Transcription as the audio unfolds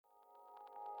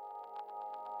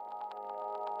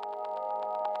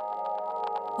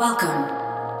Welcome.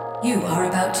 You are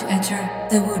about to enter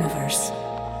the Wooniverse.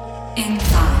 In 5,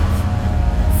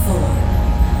 4,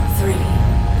 3,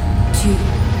 2,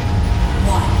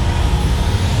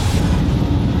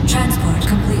 1. Transport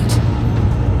complete.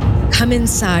 Come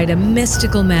inside a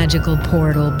mystical, magical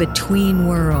portal between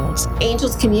worlds.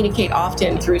 Angels communicate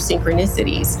often through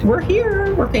synchronicities. We're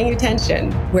here, we're paying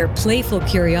attention. Where playful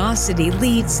curiosity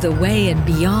leads the way and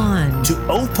beyond. To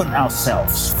open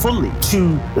ourselves fully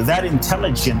to that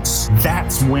intelligence,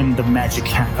 that's when the magic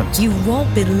happens. You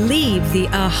won't believe the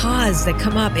ahas that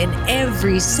come up in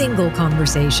every single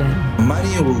conversation.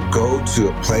 Money will go to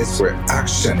a place where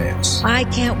action is. I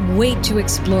can't wait to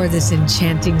explore this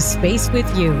enchanting space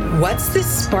with you. What's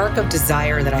this spark of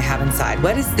desire that I have inside?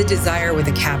 What is the desire with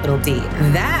a capital D?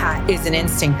 That is an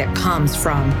instinct that comes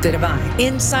from the divine.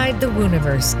 Inside the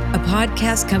Wooniverse, a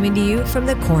podcast coming to you from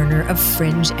the corner of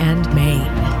Fringe and Maine.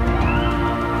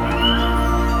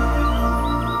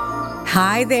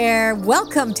 Hi there.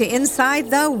 Welcome to Inside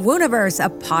the Wooniverse, a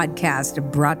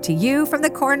podcast brought to you from the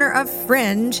corner of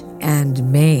Fringe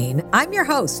and Maine. I'm your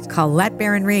host, Colette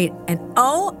Barron-Reed, and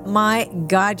oh my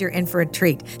God, you're in for a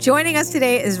treat. Joining us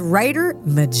today is writer,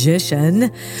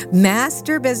 magician,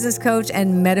 master business coach,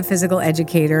 and metaphysical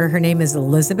educator. Her name is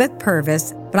Elizabeth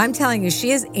Purvis, but I'm telling you,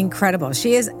 she is incredible.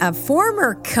 She is a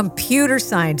former computer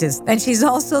scientist, and she's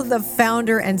also the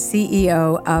founder and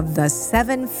CEO of the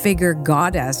 7-Figure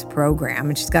Goddess program.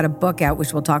 And she's got a book out,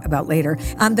 which we'll talk about later.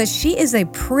 She is a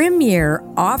premier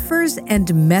offers and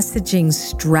messaging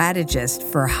strategist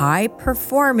for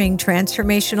high-performing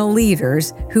transformational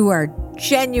leaders who are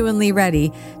genuinely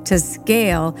ready to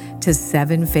scale to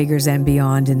 7 figures and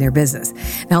beyond in their business.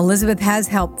 Now, Elizabeth has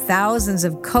helped thousands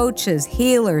of coaches,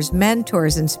 healers,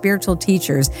 mentors, and spiritual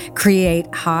teachers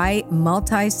create high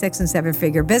multi-6 and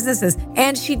 7-figure businesses.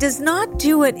 And she does not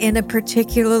do it in a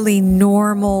particularly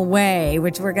normal way,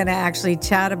 which we're going to actually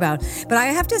chat about. But I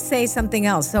have to say something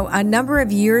else. So a number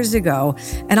of years ago,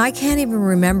 and I can't even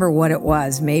remember what it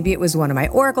was. Maybe it was one of my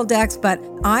Oracle decks, but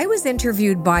I was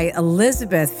interviewed by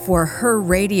Elizabeth for her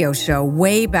radio show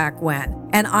way back when.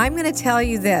 And I'm going to tell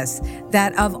you this,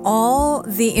 that of all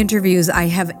the interviews I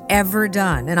have ever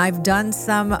done, and I've done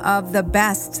some of the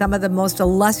best, some of the most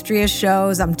illustrious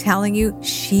shows, I'm telling you,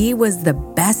 she was the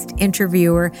best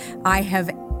interviewer I have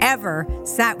ever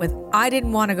sat with. I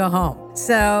didn't want to go home.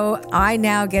 So I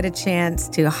now get a chance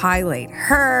to highlight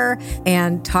her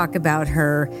and talk about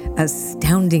her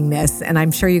astoundingness. And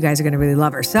I'm sure you guys are going to really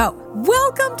love her. So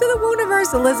welcome to the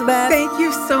Wooniverse, Elizabeth. Thank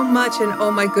you so much. And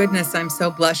oh my goodness, I'm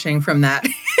so blushing from that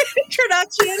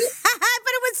introduction.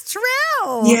 But it was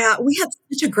true. Yeah, we had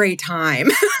such a great time.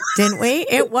 Didn't we?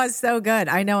 It was so good.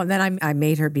 I know. And then I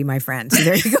made her be my friend. So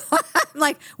there you go. I'm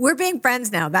like, we're being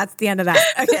friends now. That's the end of that.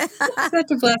 Okay.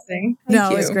 Such a blessing.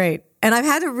 No, it was great. And I've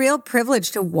had a real privilege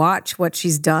to watch what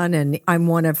she's done. And I'm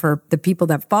one of the people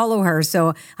that follow her.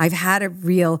 So I've had a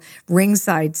real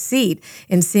ringside seat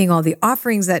in seeing all the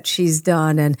offerings that she's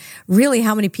done and really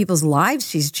how many people's lives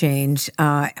she's changed.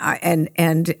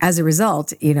 And as a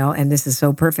result, and this is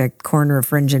so perfect, corner of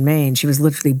Fringe in Maine, she was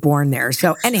literally born there.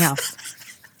 So anyhow.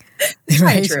 It's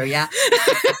right? Kind of true, yeah.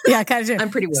 Yeah, kind of true. I'm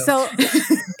pretty woo. So,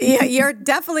 yeah, you're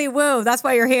definitely woo. That's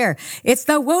why you're here. It's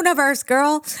the Wooniverse,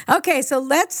 girl. Okay, so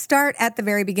let's start at the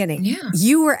very beginning. Yeah.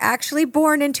 You were actually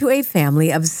born into a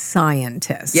family of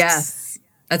scientists. Yes.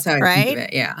 That's how I think of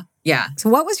it, yeah. Yeah. So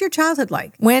what was your childhood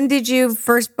like? When did you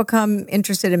first become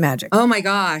interested in magic? Oh my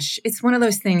gosh. It's one of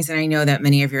those things, and I know that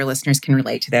many of your listeners can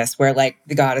relate to this, where like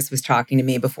the goddess was talking to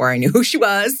me before I knew who she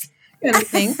was. Kind of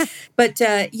thing. But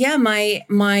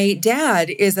my dad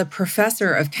is a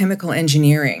professor of chemical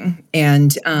engineering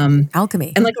and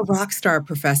alchemy, and like a rock star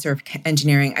professor of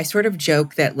engineering. I sort of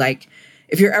joke that like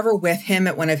if you're ever with him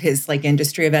at one of his like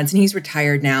industry events, and he's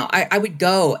retired now, I would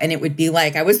go and it would be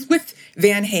like I was with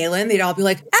Van Halen. They'd all be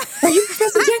like, "Are you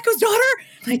Professor Danko's daughter?"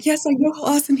 I'm like, yes, I know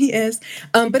how awesome he is.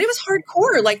 But it was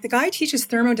hardcore. Like the guy teaches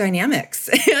thermodynamics.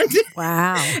 And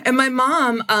wow. And my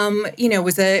mom,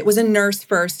 was a nurse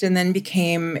first, and then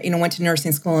became, went to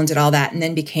nursing school and did all that, and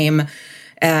then became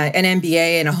an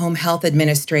MBA and a home health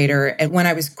administrator. And when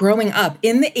I was growing up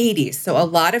in the 80s, so a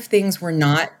lot of things were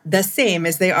not the same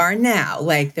as they are now.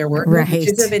 Like there were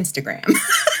images of Instagram.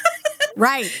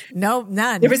 Right. No,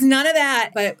 none. There was none of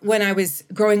that. But when I was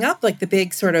growing up, like the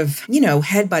big sort of,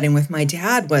 headbutting with my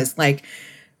dad was like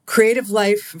creative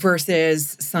life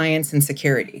versus science and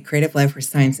security. Creative life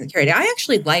versus science and security. I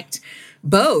actually liked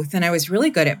both, and I was really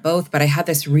good at both, but I had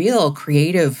this real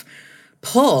creative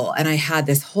pull, and I had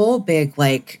this whole big,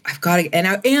 like, I've got to, and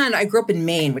I grew up in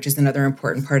Maine, which is another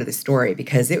important part of the story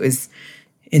because it was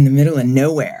in the middle of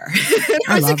nowhere. It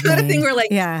I was the love kind of thing Maine. where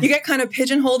like Yeah. you get kind of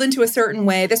pigeonholed into a certain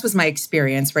way. This was my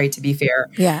experience, right? To be fair.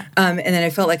 Yeah. And then I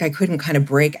felt like I couldn't kind of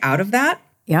break out of that.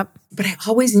 Yep. But I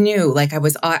always knew like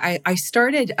I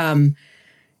started,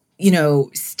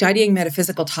 studying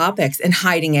metaphysical topics and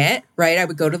hiding it, right? I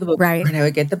would go to the bookstore Right. and I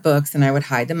would get the books and I would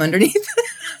hide them underneath.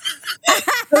 I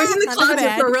was in the Under the closet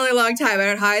bed. for a really long time. I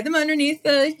would hide them underneath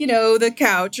the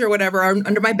couch or whatever, or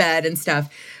under my bed and stuff.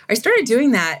 I started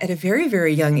doing that at a very,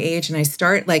 very young age. And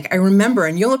I remember,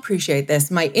 and you'll appreciate this,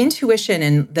 my intuition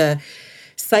and the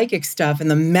psychic stuff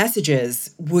and the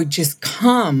messages would just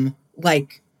come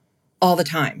like all the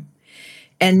time.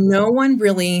 And no one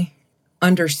really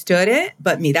understood it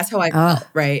but me. That's how I felt,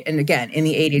 right? And again, in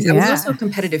the 80s, I was Yeah. also a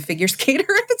competitive figure skater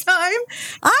at the time.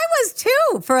 I was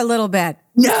too for a little bit.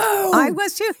 No! I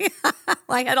was too.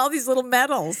 I had all these little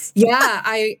medals. Yeah,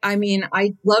 I mean,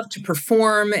 I love to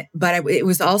perform, but it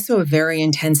was also a very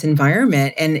intense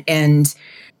environment. And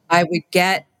I would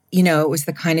get, it was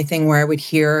the kind of thing where I would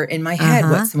hear in my head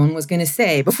what someone was going to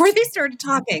say before they started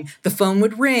talking. The phone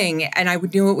would ring and I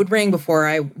would know it would ring before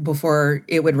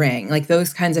it would ring, like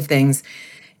those kinds of things.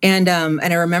 And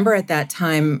I remember at that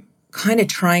time kind of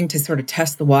trying to sort of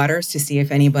test the waters to see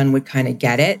if anyone would kind of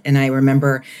get it. And I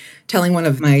remember telling one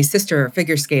of my sister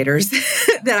figure skaters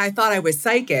that I thought I was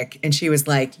psychic. And she was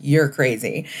like, "You're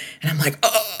crazy." And I'm like,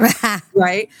 "Oh,"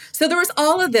 right? So there was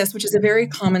all of this, which is a very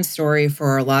common story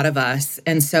for a lot of us.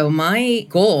 And so my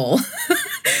goal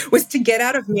was to get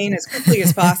out of Maine as quickly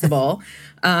as possible.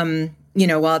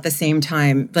 While at the same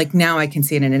time, like now I can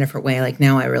see it in a different way. Like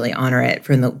now I really honor it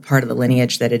from the part of the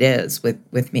lineage that it is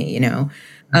with me,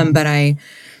 But I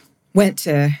went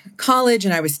to college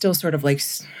and I was still sort of like,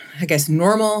 I guess,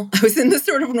 normal. I was in this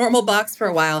sort of normal box for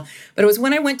a while. But it was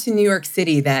when I went to New York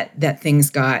City that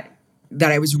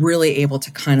I was really able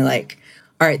to kind of like,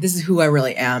 all right, this is who I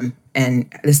really am.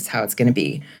 And this is how it's going to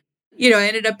be. I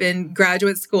ended up in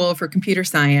graduate school for computer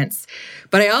science,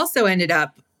 but I also ended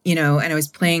up, and I was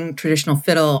playing traditional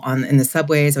fiddle in the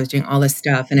subways. I was doing all this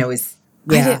stuff and I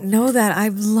didn't know that. I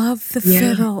love the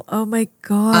fiddle. Oh my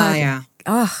God. Yeah.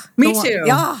 Oh, Me too.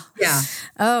 Yeah. Yeah.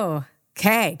 Oh,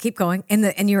 okay. Keep going.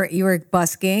 And you were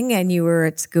busking and you were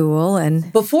at school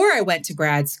and before I went to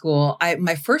grad school,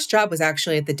 my first job was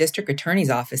actually at the district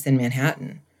attorney's office in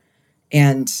Manhattan,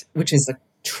 and which is a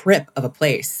trip of a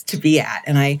place to be at.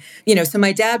 And so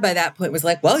my dad by that point was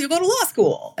like, "Well, you'll go to law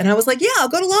school." And I was like, "Yeah, I'll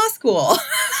go to law school."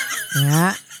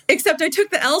 yeah. Except I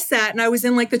took the LSAT and I was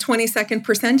in like the 22nd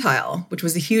percentile, which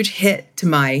was a huge hit to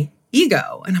my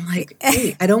ego. And I'm like,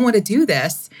 "Hey, I don't want to do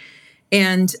this."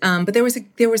 And but there was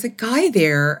a guy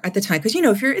there at the time, because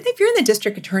if you're in the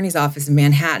district attorney's office in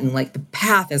Manhattan, like the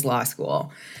path is law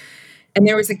school. And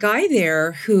there was a guy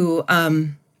there who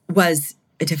was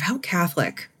a devout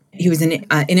Catholic. He was an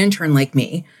intern like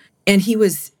me, and he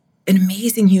was an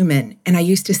amazing human. And I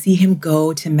used to see him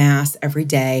go to mass every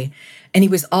day. And he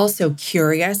was also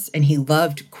curious, and he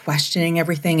loved questioning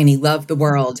everything, and he loved the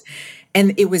world.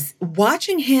 And it was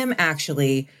watching him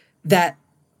actually that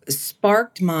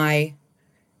sparked my,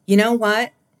 you know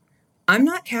what? I'm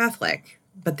not Catholic,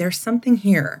 but there's something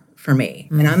here for me.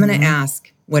 And I'm going to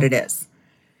ask what it is.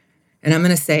 And I'm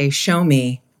going to say, "Show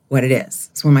me what it is."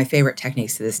 It's one of my favorite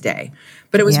techniques to this day.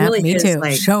 But it was really me his, too.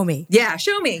 like, Show me. Yeah,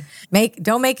 show me.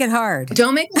 Don't make it hard.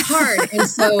 Don't make it hard. And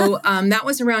so that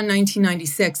was around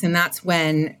 1996. And that's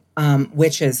when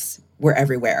witches were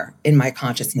everywhere in my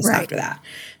consciousness after that.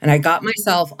 And I got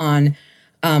myself on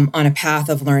a path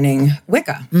of learning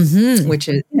Wicca, which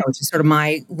is sort of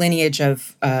my lineage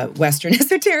of Western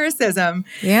esotericism.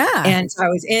 Yeah. And so I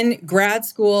was in grad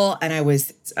school and I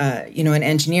was, an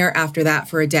engineer after that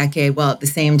for a decade, while at the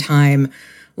same time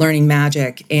learning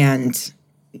magic and,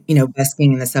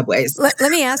 busking in the subways. Let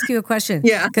me ask you a question.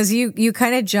 Yeah. Because you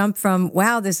kind of jump from,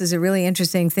 wow, this is a really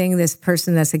interesting thing, this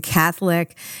person that's a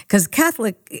Catholic, because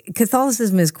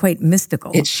Catholicism is quite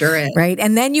mystical. It sure is. Right?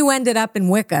 And then you ended up in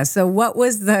Wicca. So what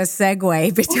was the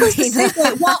segue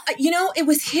between Well, it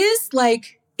was his,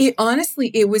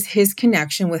 it was his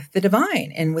connection with the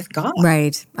divine and with God.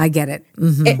 Right. I get it.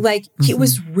 It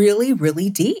was really, really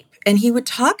deep. And he would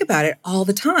talk about it all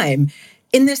the time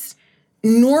in this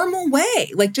normal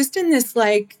way, just in this,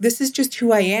 this is just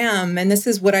who I am. And this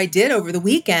is what I did over the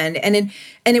weekend. And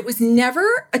it was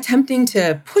never attempting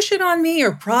to push it on me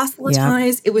or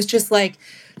proselytize. It was just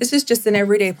this is just an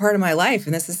everyday part of my life.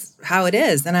 And this is how it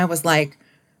is. And I was like,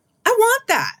 I want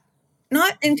that.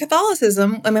 Not in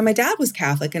Catholicism. I mean, my dad was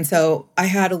Catholic. And so I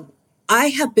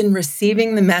have been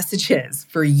receiving the messages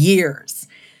for years.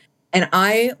 And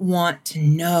I want to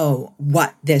know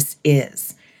what this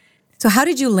is. So how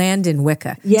did you land in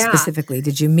Wicca specifically?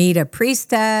 Did you meet a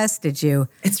priestess?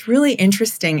 It's really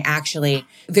interesting, actually,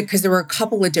 because there were a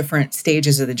couple of different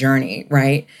stages of the journey,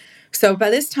 right? So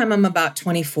by this time, I'm about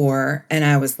 24, and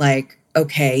I was like,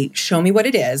 okay, show me what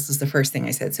it is, was the first thing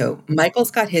I said. So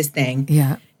Michael's got his thing.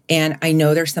 Yeah. And I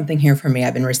know there's something here for me.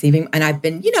 I've been receiving, and I've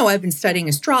been studying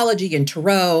astrology and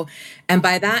tarot. And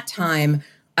by that time,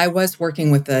 I was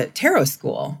working with the tarot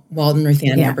school, Walden, Ruth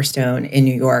Ann Amberstone in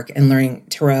New York, and learning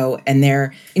tarot. And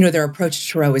their approach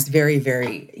to tarot is very,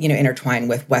 very, intertwined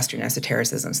with Western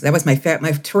esotericism. So that was my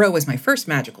tarot was my first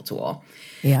magical tool.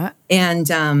 Yeah. And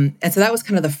so that was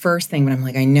kind of the first thing. But I'm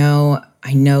like, I know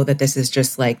that this is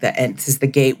just like this is the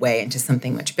gateway into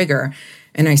something much bigger.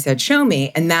 And I said, show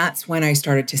me. And that's when I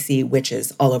started to see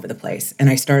witches all over the place. And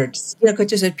I started, it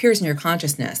just appears in your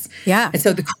consciousness. Yeah. And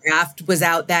so The Craft was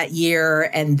out that year.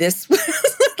 And this was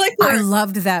like, I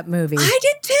loved that movie. I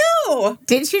did too.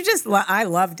 Didn't you just, I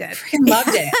loved it. Freaking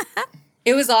loved it.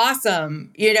 It was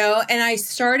awesome, and I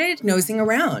started nosing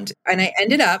around, and I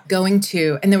ended up going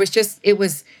to, and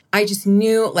I just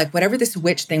knew like whatever this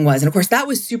witch thing was. And of course that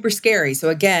was super scary. So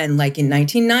again, like in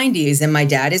 1990s, and my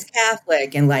dad is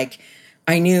Catholic, and like,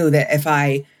 I knew that if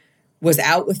I was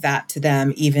out with that to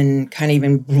them,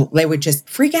 they would just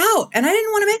freak out, and I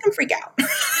didn't want to make them freak out.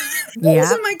 That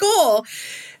wasn't my goal.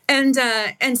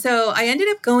 And so I ended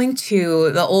up going to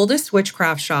the oldest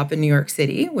witchcraft shop in New York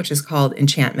City, which is called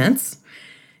Enchantments.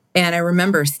 And I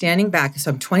remember standing back,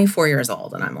 so I'm 24 years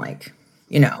old, and I'm like,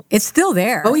 It's still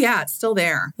there. Oh, yeah, it's still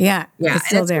there. Yeah. Yeah, it's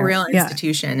still it's there. a real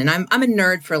institution. And I'm a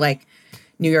nerd for like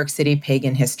New York City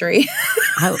pagan history.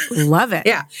 I love it.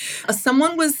 Yeah.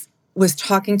 Someone was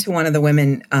talking to one of the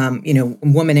women,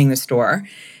 womaning the store,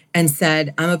 and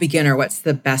said, I'm a beginner. What's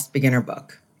the best beginner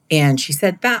book? And she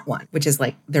said that one, which is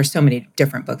like, there's so many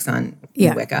different books on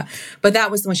Wicca. But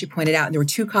that was the one she pointed out. And there were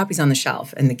 2 copies on the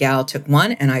shelf. And the gal took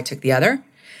one and I took the other.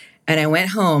 And I went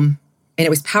home, and it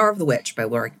was Power of the Witch by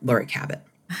Laurie Cabot.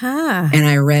 Uh-huh. And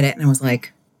I read it and I was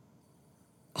like,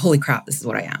 holy crap, this is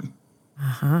what I am.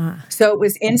 Uh-huh. So it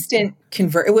was instant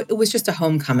convert. It was just a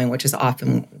homecoming, which is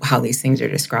often how these things are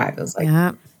described. It was like,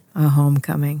 a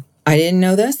homecoming. I didn't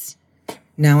know this.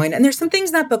 Now I know. And there's some things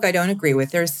in that book I don't agree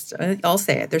with. I'll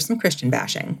say it. There's some Christian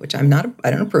bashing, which I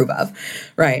don't approve of.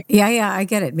 Right. Yeah, I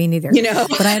get it. Me neither.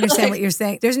 But I understand what you're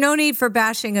saying. There's no need for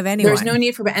bashing of anyone. There's no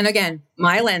need for, and again,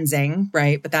 my lensing,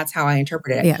 right? But that's how I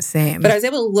interpret it. Yeah, same. But I was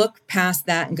able to look past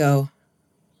that and go,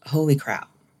 holy crap.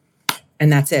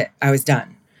 And that's it. I was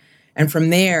done. And from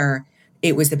there,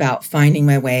 it was about finding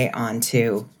my way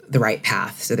onto the right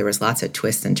path. So there was lots of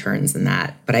twists and turns in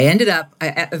that. But I ended up,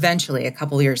 eventually, a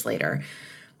couple years later,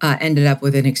 ended up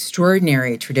with an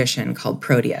extraordinary tradition called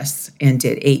Proteus, and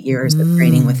did 8 years of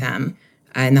training with them.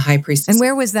 And the high priestess. And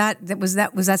where was that? Was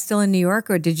that still in New York,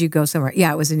 or did you go somewhere?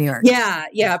 Yeah, it was in New York.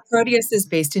 Yeah. Proteus is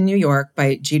based in New York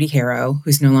by Judy Harrow,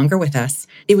 who's no longer with us.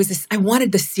 It was I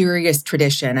wanted the serious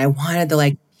tradition. I wanted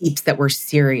the peeps that were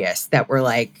serious, that were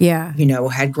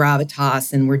had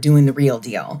gravitas and were doing the real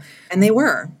deal. And they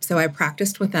were. So I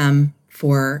practiced with them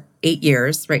for 8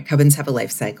 years, right? Covens have a life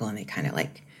cycle, and they kind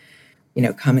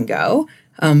of come and go.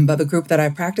 But the group that I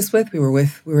practiced with, we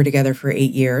were together for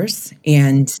 8 years.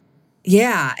 And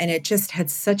and it just had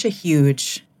such a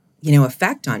huge,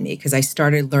 effect on me, because I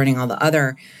started learning all the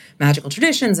other magical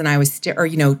traditions, and I was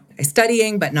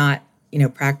studying, but not,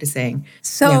 practicing.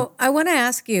 So I want to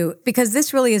ask you, because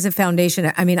this really is a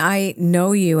foundation. I mean, I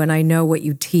know you and I know what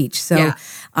you teach. So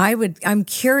I'm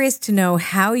curious to know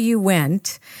how you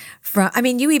went from,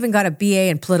 you even got a BA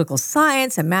in political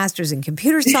science, a master's in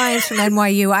computer science from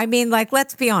NYU. I mean,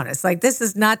 let's be honest, this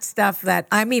is not stuff that,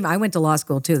 I went to law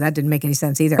school too. That didn't make any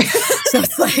sense either. So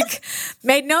it's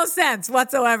made no sense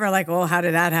whatsoever. How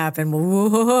did that happen?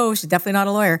 Whoa, she's definitely not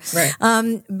a lawyer.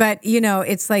 Right. But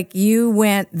it's you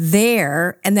went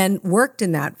there and then worked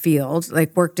in that field,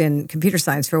 worked in computer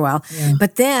science for a while. Yeah.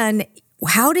 But then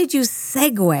how did you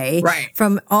segue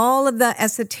from all of the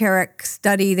esoteric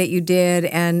study that you did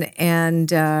and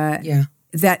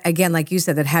that, again, like you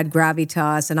said, that had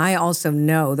gravitas? And I also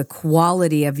know the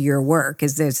quality of your work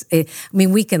is this.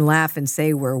 We can laugh and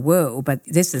say we're woo, but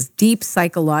this is deep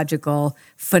psychological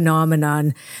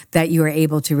phenomenon that you are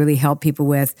able to really help people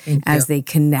with as they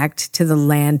connect to the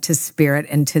land, to spirit,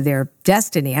 and to their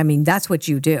destiny. That's what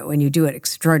you do, and you do it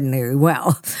extraordinarily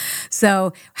well.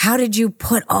 So how did you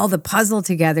put all the puzzle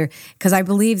together? Because I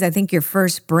think your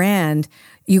first brand,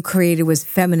 you created was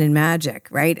Feminine Magic,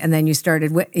 right? And then you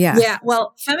started with, Yeah.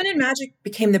 Well, Feminine Magic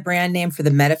became the brand name for the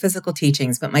metaphysical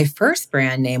teachings, but my first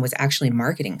brand name was actually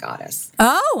Marketing Goddess.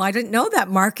 Oh, I didn't know that.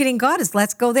 Marketing Goddess.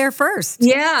 Let's go there first.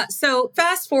 Yeah. So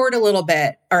fast forward a little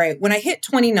bit. All right. When I hit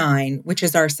 29, which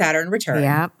is our Saturn return.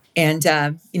 Yeah. And,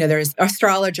 there's an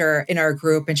astrologer in our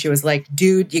group and she was like,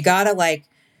 dude, you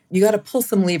gotta pull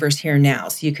some levers here now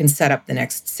so you can set up the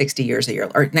next 60 years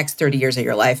of or next 30 years of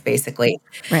your life, basically.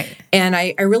 Right. And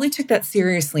I really took that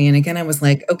seriously. And again, I was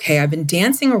like, okay, I've been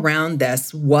dancing around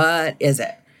this. What is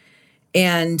it?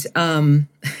 And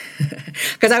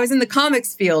because I was in the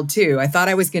comics field too, I thought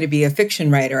I was going to be a fiction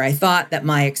writer. I thought that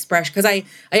my expression, because I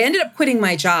ended up quitting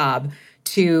my job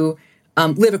to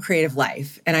live a creative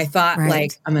life. And I thought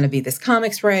like, I'm going to be this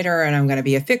comics writer and I'm going to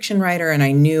be a fiction writer. And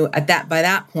I knew by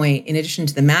that point, in addition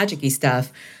to the magic-y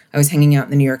stuff, I was hanging out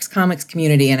in the New York's comics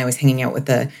community and I was hanging out with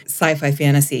the sci-fi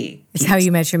fantasy. It's how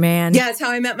you met your man. Yeah, it's how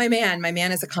I met my man. My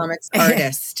man is a comics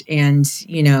artist and,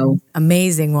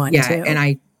 amazing one yeah, too.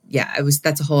 And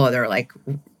that's a whole other like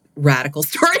radical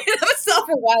story in itself,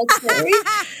 a wild story.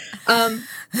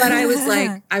 But I was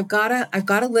like, I've got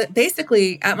to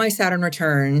basically at my Saturn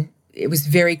return, it was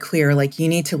very clear, like, you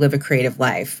need to live a creative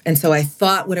life. And so I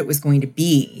thought what it was going to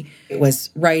be, it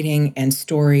was writing and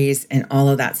stories and all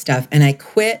of that stuff. And I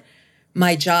quit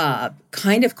my job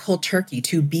kind of cold turkey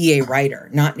to be a writer,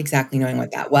 not exactly knowing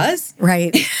what that was.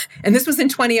 Right. And this was in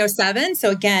 2007. So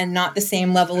again, not the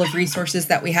same level of resources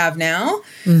that we have now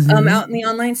out in the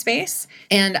online space.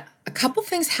 And a couple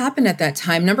things happened at that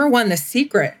time. Number one, The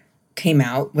Secret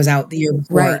was out the year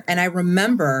before. Right. And I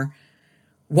remember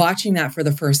watching that for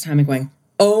the first time and going,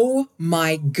 oh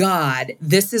my God,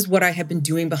 this is what I have been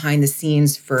doing behind the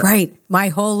scenes for my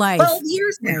whole life. 12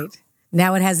 years now. Right.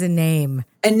 Now it has a name.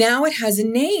 And now it has a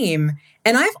name.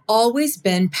 And I've always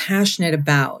been passionate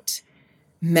about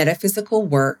metaphysical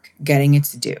work getting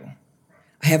its due.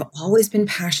 I have always been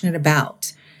passionate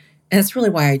about, and that's really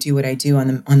why I do what I do on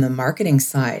the marketing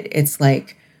side. It's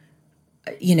like,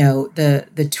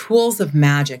 the tools of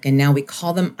magic, and now we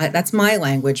call them, that's my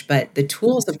language, but the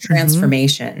tools of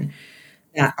transformation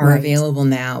that are available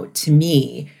now to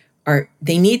me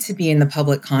they need to be in the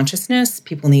public consciousness.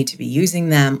 People need to be using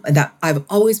them. That I've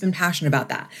always been passionate about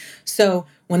that. So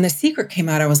when The Secret came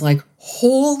out, I was like,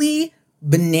 holy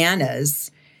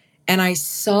bananas. And I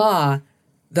saw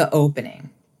the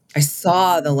opening. I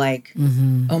saw the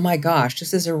oh my gosh,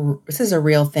 this is a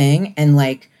real thing.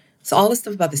 And so all this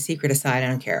stuff about The Secret aside, I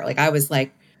don't care. I was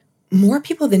like, more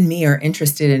people than me are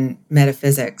interested in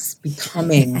metaphysics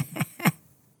becoming,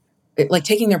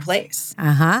 taking their place.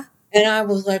 Uh-huh. And I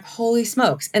was like, holy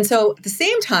smokes. And so at the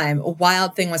same time, a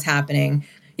wild thing was happening.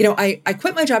 I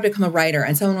quit my job to become a writer.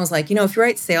 And someone was like, if you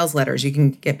write sales letters, you can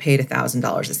get paid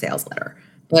 $1,000 a sales letter.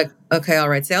 Like, okay, I'll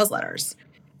write sales letters.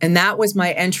 And that was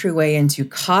my entryway into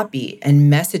copy and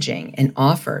messaging and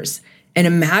offers. And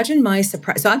imagine my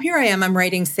surprise. So I'm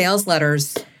writing sales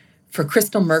letters for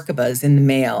Crystal Merkabahs in the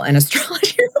mail and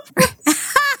astrology reports.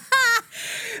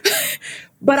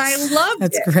 But I loved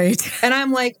it. That's great. And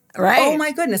I'm like, oh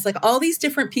my goodness, all these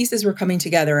different pieces were coming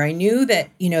together. I knew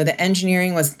that, the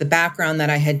engineering was the background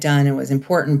that I had done and was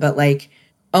important, but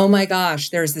oh my gosh,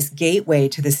 there's this gateway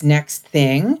to this next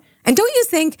thing. And don't you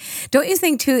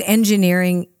think too,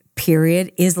 engineering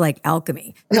period is like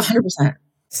alchemy? 100%.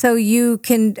 So you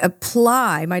can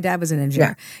apply, my dad was an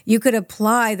engineer, you could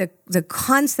apply the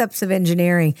concepts of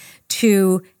engineering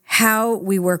to how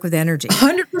we work with energy.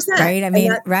 100%. Right? I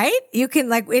mean, right? You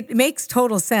can it makes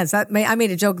total sense. I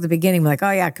made a joke at the beginning, like,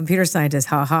 oh yeah, computer scientist,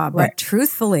 haha. But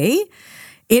truthfully,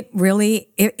 it really,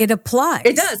 it applies.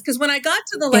 It does. Because when I got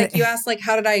to you asked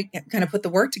how did I kind of put the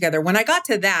work together? When I got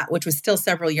to that, which was still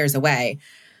several years away,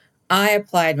 I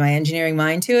applied my engineering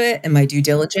mind to it and my due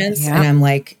diligence. And I'm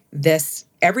like,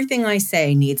 everything I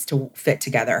say needs to fit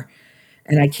together.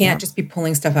 And I can't just be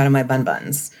pulling stuff out of my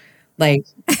buns.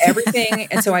 Everything.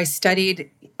 And so I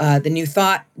studied the New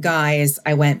Thought guys.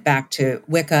 I went back to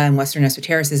Wicca and Western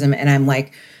esotericism. And I'm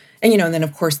like, and then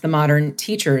of course the modern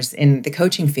teachers in the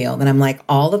coaching field. And I'm like,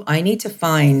 I need to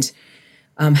find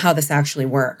how this actually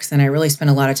works. And I really spent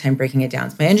a lot of time breaking it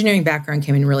down. So my engineering background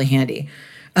came in really handy.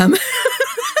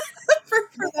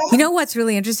 You know what's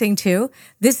really interesting too?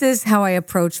 This is how I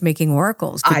approach making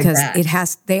oracles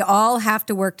because they all have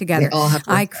to work together.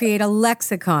 I create a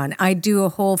lexicon. I do a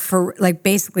whole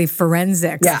basically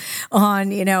forensics on,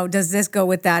 does this go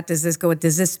with that? Does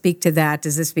this speak to that?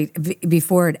 Does this speak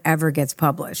before it ever gets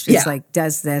published?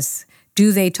 It's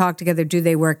do they talk together? Do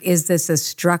they work? Is this a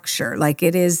structure?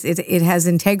 It has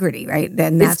integrity, right?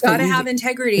 Then it's got to have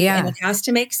integrity and it has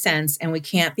to make sense and we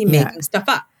can't be making stuff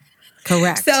up.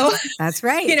 Correct. So that's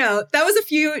right. That was a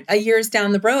few years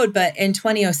down the road. But in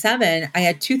 2007, I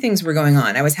had two things were going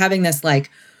on. I was having this like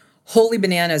holy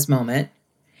bananas moment.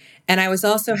 And I was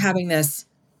also having this,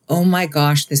 oh my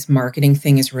gosh, this marketing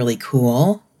thing is really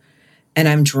cool. And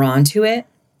I'm drawn to it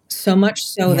so much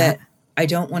so that I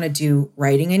don't want to do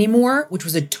writing anymore, which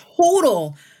was it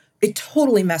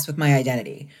totally messed with my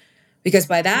identity. Because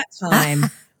by that time,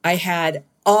 I had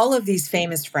all of these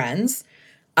famous friends.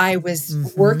 I was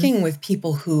working with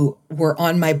people who were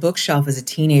on my bookshelf as a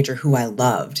teenager who I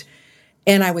loved.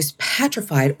 And I was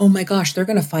petrified. Oh my gosh, they're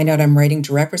going to find out I'm writing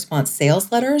direct response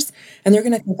sales letters and they're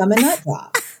going to think I'm a nut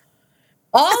job.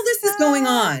 All this is going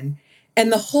on.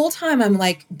 And the whole time I'm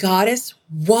like, Goddess,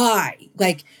 why?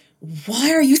 Like,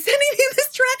 why are you sending me in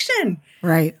this direction?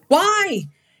 Right. Why?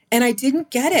 And I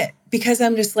didn't get it because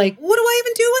I'm just like, what do I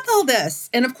even do with all this?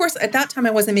 And of course, at that time,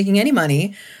 I wasn't making any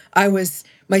money.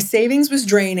 My savings was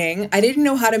draining. I didn't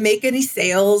know how to make any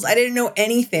sales. I didn't know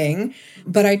anything,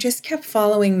 but I just kept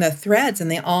following the threads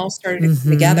and they all started to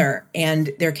come together.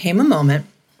 And there came a moment,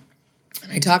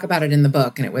 and I talk about it in the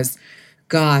book, and it was,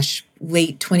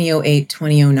 late 2008,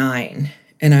 2009.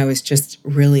 And I was just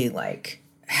really like,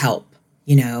 help,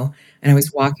 and I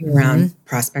was walking around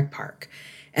Prospect Park.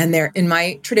 And there, in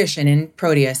my tradition, in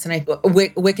Proteus, and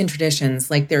Wiccan traditions,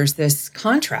 like there's this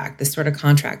sort of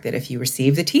contract that if you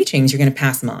receive the teachings, you're going to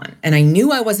pass them on. And I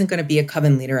knew I wasn't going to be a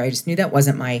coven leader. I just knew that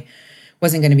wasn't going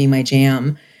to be my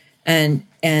jam.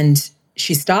 And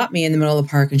she stopped me in the middle of the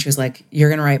park and she was like, you're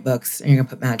going to write books and you're going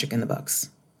to put magic in the books.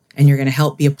 And you're going to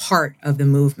help be a part of the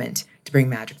movement to bring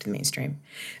magic to the mainstream.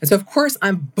 And so, of course,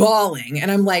 I'm bawling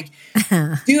and I'm like,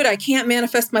 dude, I can't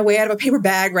manifest my way out of a paper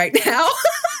bag right now.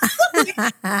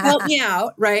 Help me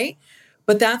out, right?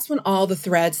 But that's when all the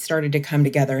threads started to come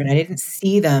together and I didn't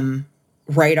see them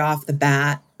right off the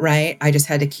bat, right? I just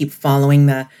had to keep following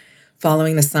the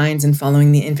signs and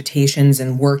following the invitations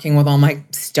and working with all my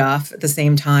stuff at the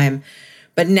same time.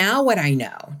 But now what I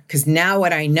know,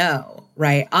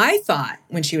 right? I thought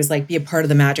when she was like, be a part of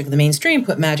the magic of the mainstream,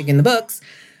 put magic in the books,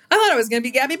 I thought I was going to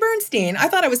be Gabby Bernstein. I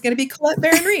thought I was going to be Colette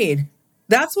Baron Reed.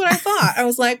 That's what I thought. I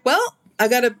was like, well, I'm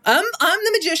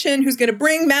the magician who's going to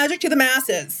bring magic to the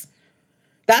masses.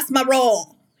 That's my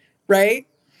role, right?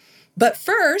 But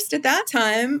first, at that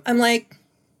time, I'm like,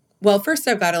 well, first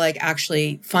I've got to like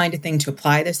actually find a thing to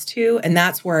apply this to. And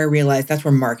that's where I realized that's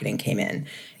where marketing came in.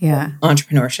 Yeah.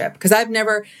 Entrepreneurship. Because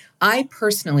I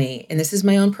personally, and this is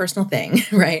my own personal thing,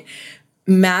 right?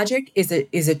 Magic is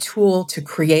a tool to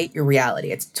create your reality.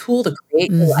 It's a tool to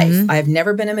create your life. I've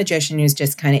never been a magician who's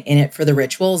just kind of in it for the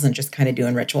rituals and just kind of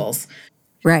doing rituals.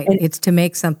 Right. And it's to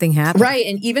make something happen. Right.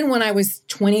 And even when I was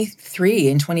 23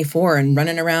 and 24 and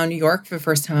running around New York for the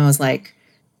first time, I was like,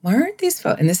 why aren't these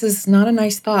folks, and this is not a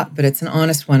nice thought, but it's an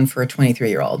honest one for a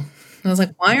 23-year-old. I was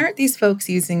like, why aren't these folks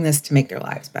using this to make their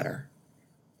lives better?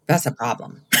 That's a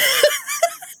problem.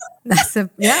 So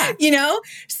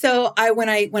when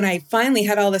I finally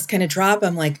had all this kind of drop,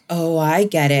 I'm like, oh, I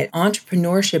get it.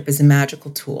 Entrepreneurship is a magical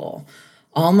tool.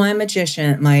 All my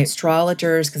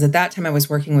astrologers, because at that time I was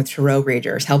working with tarot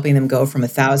readers, helping them go from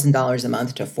 $1,000 a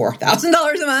month to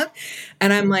 $4,000 a month.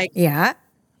 And I'm like, yeah,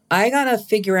 I got to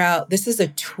figure out, this is a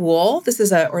tool. This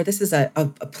is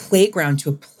a playground to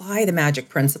apply the magic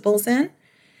principles in.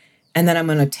 And then I'm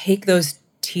going to take those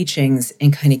teachings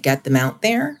and kind of get them out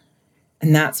there.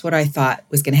 And that's what I thought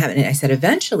was going to happen. And I said,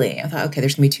 eventually, I thought, okay,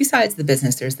 there's going to be two sides of the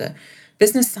business. There's the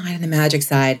business side and the magic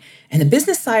side. And the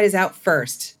business side is out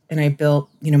first. And I built,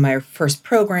 my first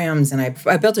programs. And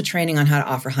I built a training on how to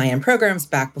offer high-end programs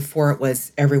back before it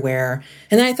was everywhere.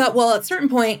 And then I thought, well, at a certain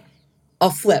point,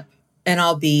 I'll flip and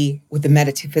I'll be with the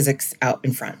metaphysics out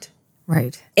in front.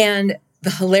 Right. And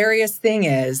the hilarious thing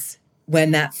is,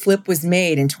 when that flip was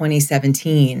made in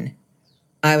 2017,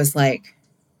 I was like,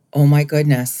 oh my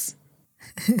goodness.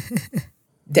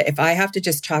 If I have to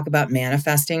just talk about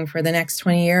manifesting for the next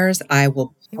 20 years, I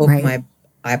will poke my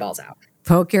eyeballs out.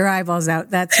 Poke your eyeballs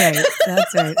out. That's right.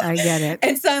 That's right. I get it.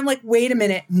 And so I'm like, wait a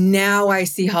minute. Now I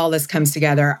see how this comes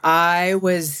together. I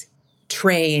was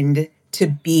trained to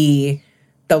be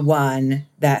the one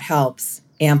that helps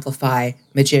amplify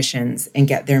magicians and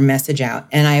get their message out.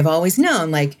 And I've always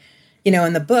known,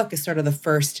 in the book is sort of the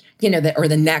first,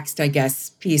 the next, I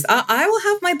guess, piece. I will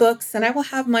have my books and I will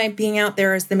have my being out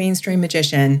there as the mainstream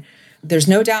magician. There's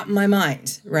no doubt in my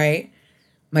mind, right?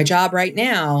 My job right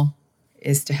now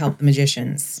is to help the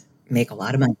magicians make a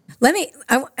lot of money.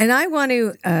 I want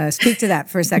to speak to that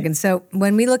for a second. So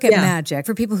when we look at magic,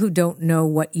 for people who don't know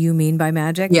what you mean by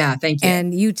magic. Yeah, thank you.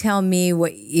 And you tell me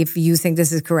if you think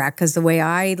this is correct, because the way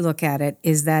I look at it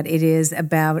is that it is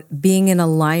about being in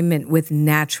alignment with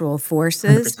natural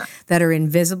forces 100%. that are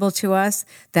invisible to us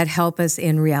that help us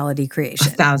in reality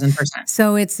creation. 1,000%.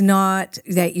 So it's not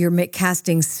that you're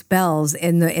casting spells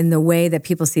in the way that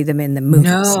people see them in the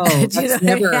movies. No, that's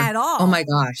never at all. Oh my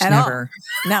gosh, at never.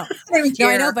 All. No, I don't even no, I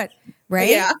care. know, but right?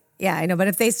 Yeah, I know. But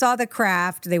if they saw The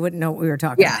Craft, they wouldn't know what we were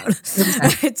talking about.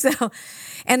 Right? So,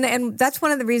 and that's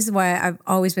one of the reasons why I've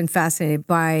always been fascinated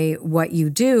by what you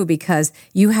do, because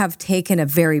you have taken a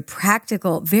very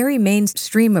practical, very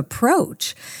mainstream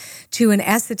approach to an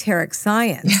esoteric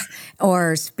science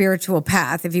or spiritual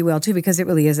path, if you will, too, because it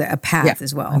really is a path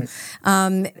as well.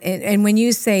 And when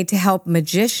you say to help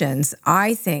magicians,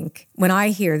 I think when I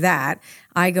hear that,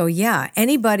 I go, yeah,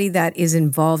 anybody that is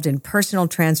involved in personal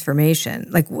transformation,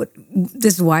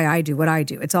 this is why I do what I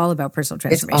do. It's all about personal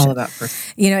transformation. It's all about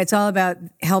it's all about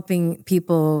helping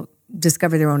people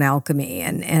discover their own alchemy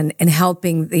and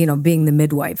helping, being the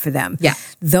midwife for them. Yeah.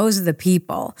 Those are the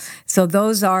people. So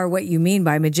those are what you mean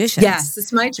by magicians. Yes,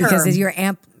 it's my term. Because it's your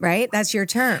right? That's your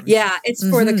term. Yeah, it's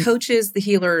for the coaches, the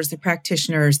healers, the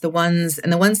practitioners, the ones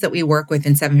that we work with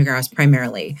in Seven Figure House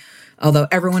primarily. Although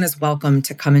everyone is welcome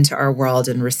to come into our world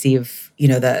and receive,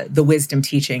 the wisdom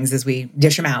teachings as we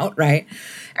dish them out, right?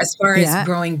 As far as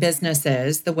growing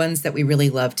businesses, the ones that we really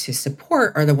love to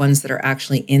support are the ones that are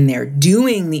actually in there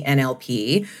doing the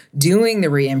NLP, doing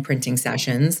the re-imprinting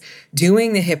sessions,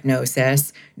 doing the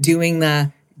hypnosis, doing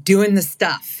the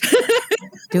stuff.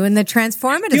 Doing the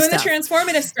transformative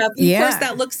stuff. Of course,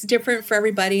 that looks different for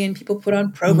everybody, and people put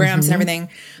on programs and everything.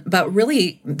 But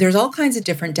really, there's all kinds of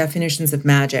different definitions of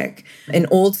magic. An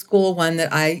old school one that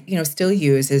I, still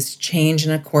use is change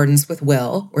in accordance with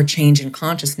will, or change in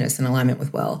consciousness in alignment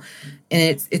with will. And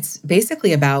it's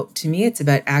basically to me, it's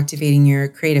about activating your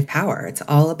creative power. It's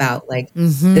all about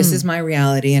this is my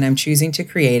reality and I'm choosing to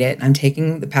create it. I'm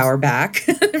taking the power back,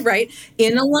 right?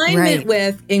 In alignment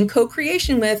with, in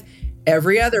co-creation with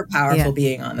every other powerful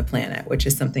being on the planet, which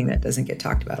is something that doesn't get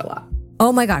talked about a lot.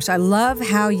 Oh my gosh, I love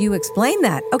how you explain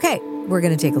that. Okay, we're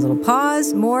going to take a little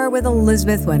pause. More with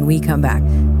Elizabeth when we come back.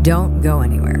 Don't go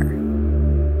anywhere.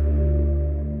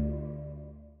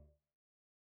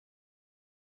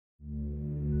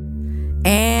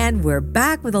 And we're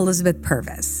back with Elizabeth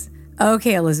Purvis.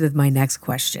 Okay, Elizabeth, my next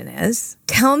question is,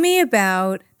 tell me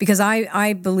about, because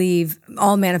I believe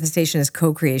all manifestation is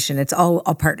co-creation. It's all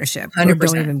a partnership. 100%.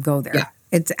 Don't even go there. Yeah.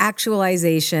 It's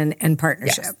actualization and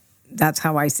partnership. Yes. That's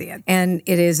how I see it. And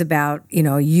it is about,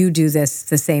 you do this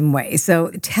the same way.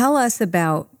 So tell us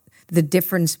about the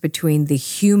difference between the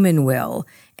human will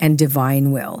and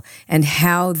divine will and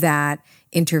how that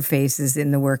interfaces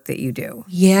in the work that you do.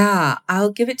 Yeah,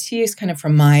 I'll give it to you as kind of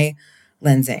from my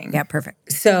lensing. Yeah,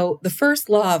 perfect. So the first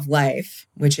law of life,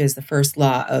 which is the first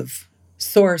law of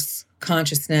source,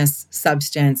 consciousness,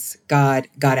 substance, God,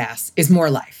 goddess, is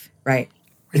more life, right?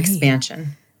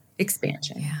 Expansion.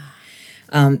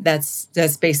 Yeah.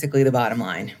 That's basically the bottom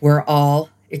line. We're all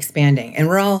expanding, and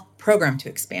we're all programmed to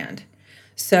expand.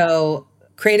 So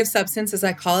creative substance, as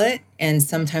I call it, and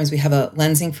sometimes we have a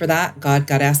lensing for that, God,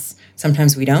 goddess.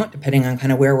 Sometimes we don't, depending on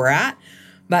kind of where we're at.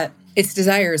 But its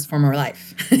desire is for more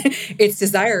life. Its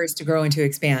desire is to grow and to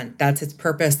expand. That's its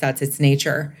purpose. That's its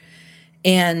nature.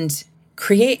 And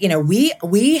create,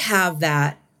 we have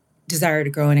that desire to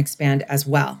grow and expand as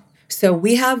well. So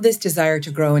we have this desire to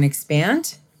grow and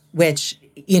expand, which,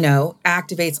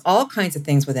 activates all kinds of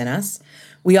things within us.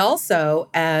 We also,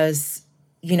 as,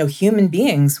 human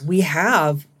beings, we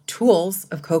have tools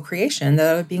of co-creation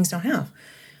that other beings don't have.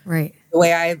 Right. The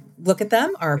way I look at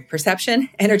them are perception,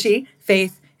 energy,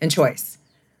 faith, and choice,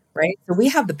 right? So we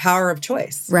have the power of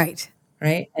choice. Right.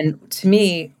 Right. And to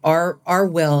me, our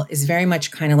will is very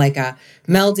much kind of like a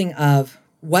melding of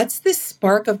what's this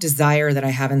spark of desire that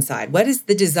I have inside? What is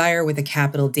the desire with a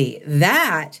capital D?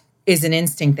 That is an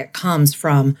instinct that comes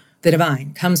from the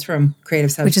divine, comes from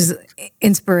creative substance. Which is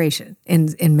inspiration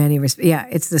in many respects. Yeah,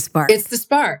 it's the spark. It's the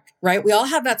spark, right? We all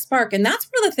have that spark. And that's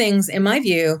one of the things, in my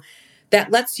view, that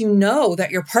lets you know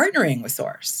that you're partnering with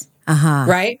Source.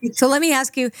 Right? So let me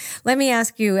ask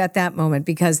you at that moment,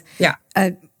 because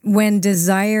when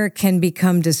desire can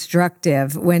become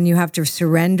destructive, when you have to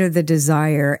surrender the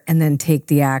desire and then take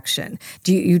the action,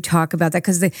 do you talk about that?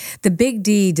 Because the big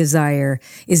D desire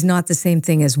is not the same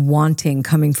thing as wanting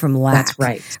coming from lack. That's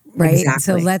right. Right.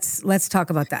 Exactly. So let's talk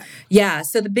about that. Yeah.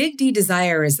 So the big D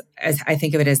desire is, as I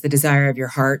think of it, as the desire of your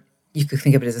heart. You could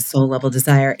think of it as a soul level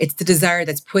desire. It's the desire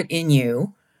that's put in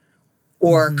you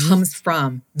or comes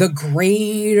from the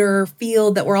greater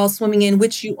field that we're all swimming in,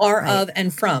 which you are Right. of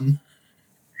and from.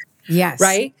 Yes.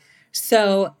 Right.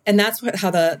 So, and that's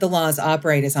how the laws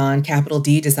operate, is on capital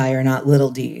D desire, not little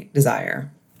d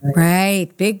desire. Right.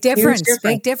 Big difference. difference.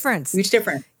 Big difference. Huge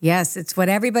difference. Yes. It's what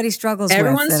everybody struggles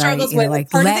Everyone with. struggles with it. Like,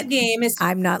 Part of the game is,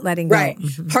 I'm not letting go. right.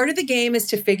 Part of the game is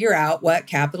to figure out what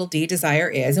capital D desire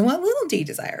is and what little d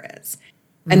desire is.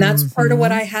 And that's part of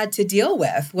what I had to deal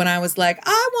with when I was like,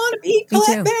 I want to be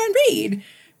Colette Baron Reid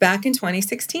back in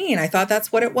 2016. I thought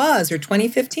that's what it was, or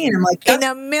 2015. I'm like, in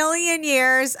a million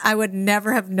years, I would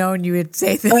never have known you would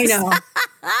say this. I know.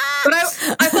 But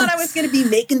I thought I was going to be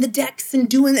making the decks and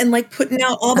doing and like putting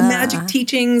out all the magic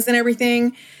teachings and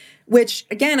everything, which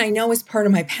again, I know is part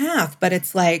of my path, but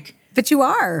it's like. But you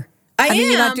are. I mean,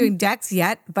 you're not doing decks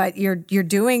yet, but you're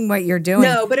doing what you're doing.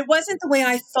 No, but it wasn't the way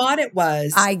I thought it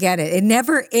was. I get it. It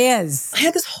never is. I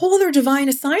had this whole other divine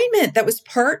assignment that was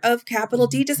part of capital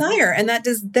D desire. And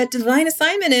that divine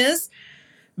assignment is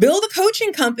build a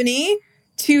coaching company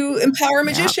to empower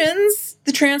magicians,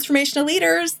 the transformational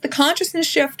leaders, the consciousness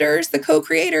shifters, the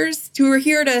co-creators who are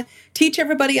here to teach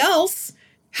everybody else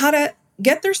how to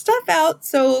get their stuff out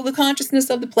so the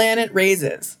consciousness of the planet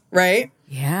raises, right?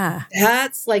 Yeah.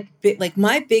 That's like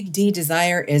my big D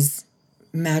desire is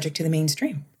magic to the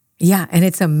mainstream. Yeah. And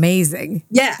it's amazing.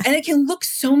 Yeah. And it can look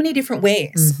so many different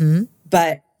ways.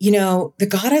 But, you know, the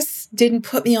goddess didn't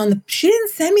put me she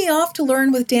didn't send me off to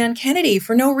learn with Dan Kennedy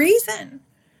for no reason.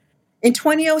 In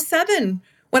 2007,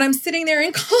 when I'm sitting there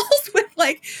in calls with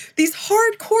like these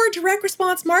hardcore direct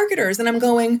response marketers, and I'm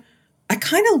going, I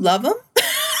kind of love them.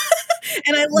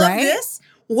 And I love this.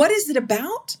 What is it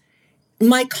about?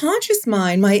 My conscious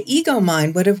mind, my ego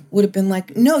mind would have been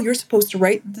like, no, you're supposed to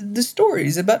write the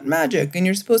stories about magic, and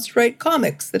you're supposed to write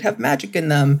comics that have magic in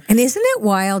them. And isn't it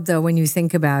wild, though, when you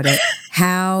think about it,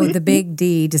 how the big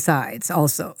D decides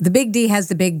also? The big D has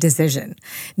the big decision,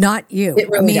 not you. It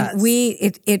really does.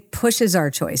 It pushes our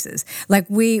choices. Like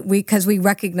because we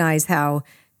recognize how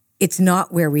it's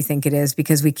not where we think it is,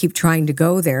 because we keep trying to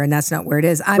go there, and that's not where it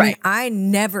is. I mean, I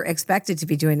never expected to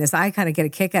be doing this. I kind of get a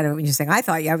kick out of it when you're saying, I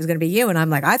thought I was going to be you. And I'm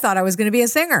like, I thought I was going to be a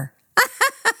singer.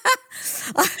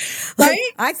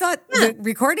 I thought the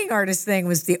recording artist thing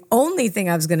was the only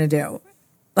thing I was going to do.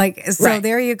 Like, so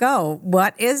there you go.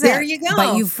 What is it? There you go.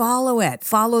 But you follow it.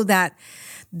 Follow that,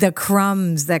 the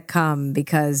crumbs that come,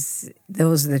 because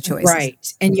those are the choices.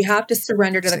 Right. And you have to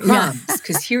surrender to the crumbs,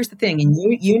 because here's the thing, and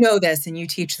you know this, and you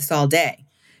teach this all day.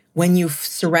 When you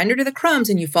surrender to the crumbs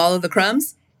and you follow the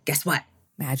crumbs, guess what?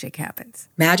 Magic happens.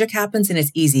 Magic happens, and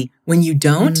it's easy. When you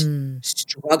don't,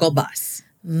 struggle bus.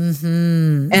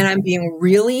 And I'm being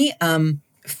really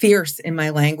fierce in my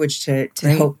language to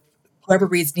hope whoever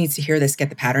reads needs to hear this, get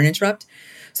the pattern interrupt.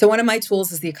 So one of my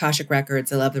tools is the Akashic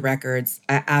Records. I love the records.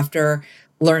 After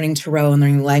learning tarot and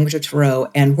learning the language of tarot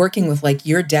and working with like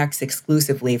your decks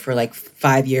exclusively for like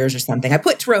 5 years or something, I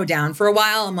put tarot down for a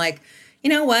while. I'm like, you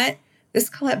know what? This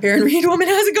Colette Baron Reid woman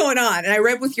has it going on. And I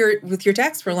read with your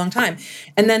decks for a long time.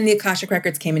 And then the Akashic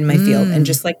Records came in my field, and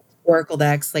just like Oracle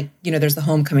decks, like, you know, there's the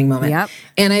homecoming moment. Yep.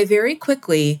 And I very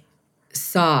quickly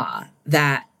saw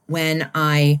that when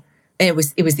it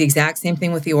was the exact same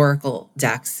thing with the Oracle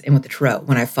decks and with the Tarot.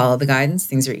 When I follow the guidance,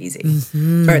 things are easy.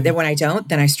 Or then when I don't,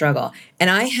 then I struggle. And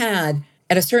I had,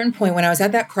 at a certain point, when I was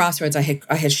at that crossroads, I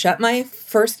had shut my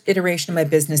first iteration of my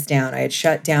business down. I had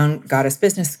shut down Goddess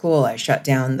Business School. I shut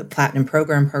down the Platinum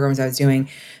programs I was doing.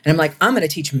 And I'm like, I'm going to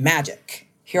teach magic.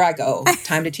 Here I go.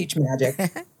 Time to teach magic.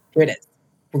 Here it is.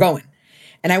 We're going.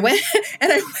 And I went,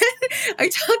 I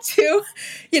talked to,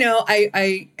 you know,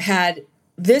 I had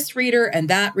this reader and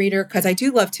that reader, because I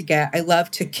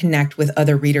love to connect with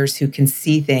other readers who can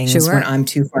see things when I'm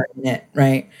too far in it,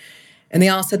 right? And they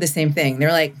all said the same thing.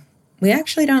 They're like, we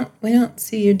don't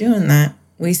see you doing that.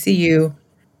 We see you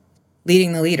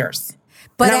leading the leaders.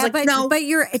 But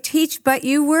but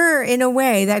you were, in a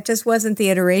way, that just wasn't the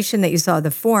iteration that you saw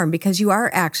the form, because you are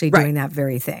actually doing that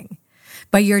very thing.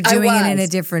 But you're doing it in a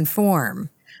different form.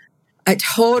 But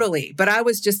I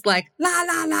was just like, la,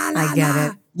 la, la, la, I get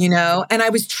it. You know? And I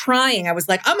was trying. I was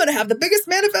like, I'm going to have the biggest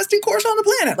manifesting course on the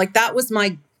planet. Like, that was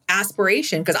my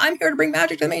aspiration, because I'm here to bring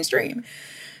magic to the mainstream.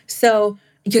 So,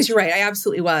 because you're right, I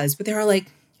absolutely was. But they were like,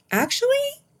 actually,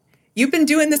 you've been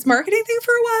doing this marketing thing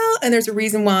for a while, and there's a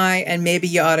reason why, and maybe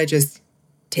you ought to just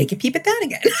take a peep at that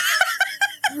again.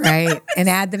 Right. And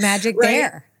add the magic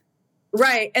there.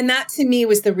 Right. And that, to me,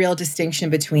 was the real distinction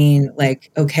between,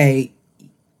 like, okay,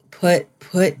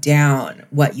 put down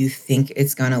what you think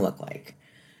it's going to look like.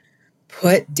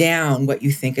 Put down what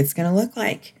you think it's going to look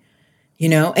like. You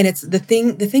know? And it's the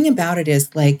thing about it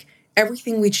is, like,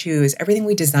 everything we choose, everything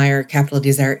we desire, capital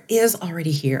desire, is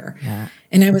already here. Yeah.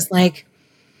 And I was like,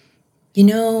 you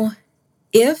know,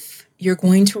 if you're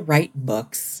going to write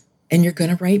books and you're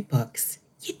going to write books,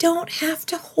 you don't have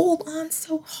to hold on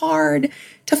so hard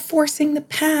to forcing the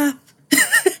path.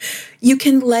 You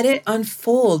can let it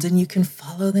unfold and you can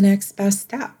follow the next best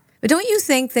step. But don't you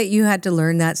think that you had to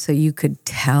learn that so you could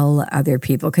tell other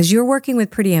people? Because you're working with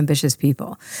pretty ambitious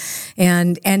people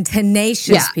and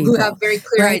tenacious people. Who have very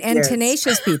clear ideas. And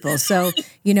tenacious people. So,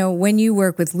 when you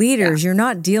work with leaders, you're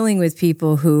not dealing with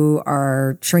people who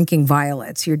are shrinking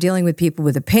violets. You're dealing with people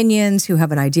with opinions, who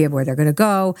have an idea of where they're going to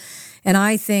go. And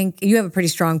I think you have a pretty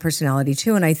strong personality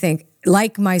too. And I think,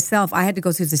 like myself, I had to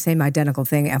go through the same identical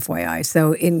thing, FYI.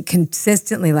 So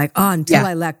consistently until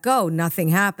I let go, nothing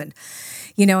happened.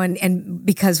 And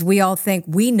because we all think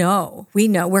we know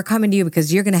we're coming to you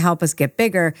because you're going to help us get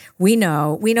bigger. We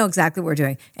know exactly what we're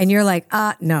doing. And you're like,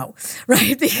 no,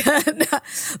 right?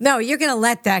 Because no, you're going to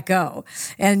let that go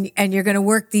and you're going to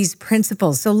work these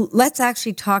principles. So let's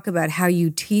actually talk about how you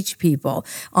teach people,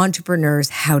 entrepreneurs,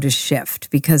 how to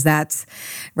shift, because that's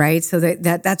right. So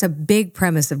that's a big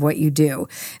premise of what you do.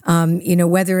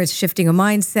 Whether it's shifting a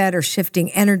mindset or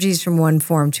shifting energies from one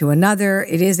form to another,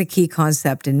 it is a key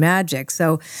concept in magic.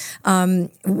 So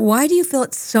why do you feel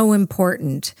it's so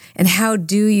important? And how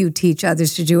do you teach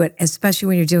others to do it, especially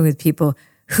when you're dealing with people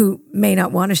who may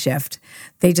not want to shift?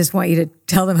 They just want you to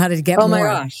tell them how to get more. Oh my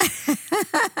gosh.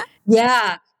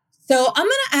 Yeah. So I'm going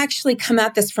to actually come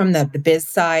at this from the biz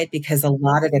side because a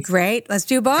lot of it. Great. Let's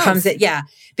do both.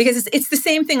 Because it's the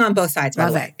same thing on both sides, by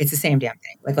the way. it. It's the same damn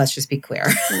thing. Let's just be clear.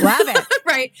 Love it.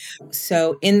 Right.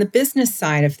 So in the business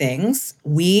side of things,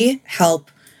 we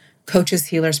help coaches,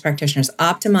 healers, practitioners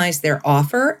optimize their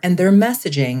offer and their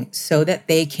messaging so that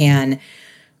they can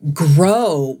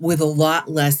grow with a lot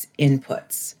less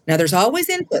inputs. Now, there's always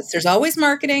inputs. There's always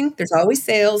marketing. There's always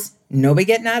sales. Nobody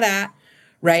getting out of that,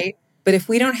 right? But if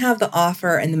we don't have the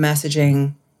offer and the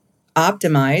messaging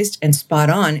optimized and spot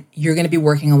on, you're going to be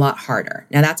working a lot harder.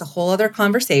 Now, that's a whole other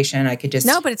conversation.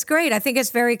 No, but it's great. I think it's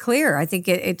very clear. I think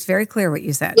it's very clear what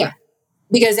you said. Yeah.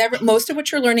 Because most of what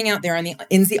you're learning out there in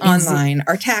the online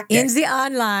are tactics. In the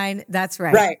online, that's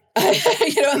right. Right.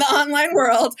 In the online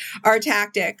world are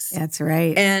tactics. That's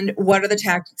right. And what are the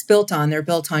tactics built on? They're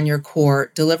built on your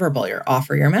core deliverable, your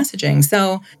offer, your messaging.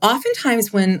 So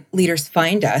oftentimes when leaders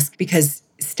find us, because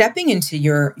stepping into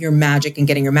your magic and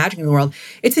getting your magic in the world,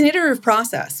 it's an iterative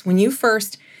process. When you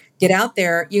first get out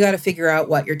there, you got to figure out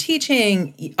what you're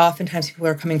teaching. Oftentimes people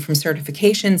are coming from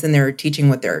certifications and they're teaching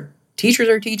what their teachers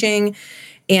are teaching.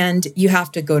 And you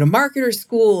have to go to marketer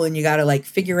school and you got to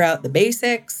figure out the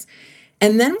basics.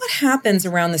 And then what happens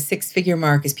around the 6-figure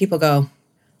mark is people go,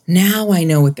 now I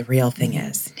know what the real thing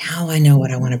is. Now I know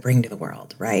what I want to bring to the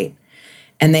world, right?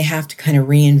 And they have to kind of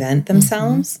reinvent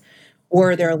themselves.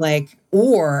 Or they're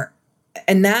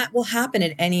and that will happen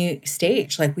at any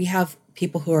stage. We have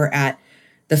people who are at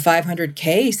the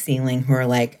 500K ceiling who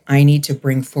are I need to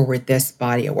bring forward this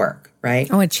body of work,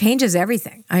 right? Oh, it changes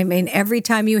everything. I mean, every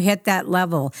time you hit that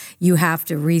level, you have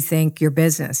to rethink your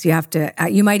business. You have to,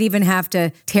 you might even have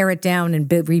to tear it down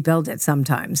and rebuild it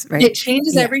sometimes, right? It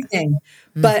changes everything.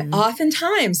 But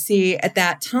oftentimes, at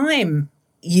that time,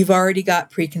 you've already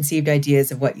got preconceived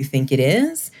ideas of what you think it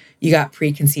is. You got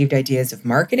preconceived ideas of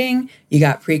marketing. You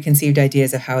got preconceived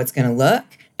ideas of how it's going to look.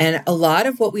 And a lot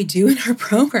of what we do in our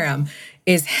program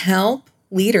is help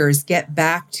leaders get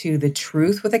back to the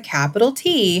truth with a capital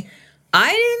T.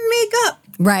 I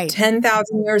didn't make up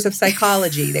 10,000 years of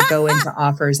psychology that go into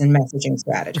offers and messaging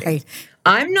strategy. Right.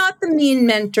 I'm not the mean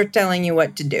mentor telling you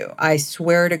what to do. I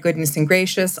swear to goodness and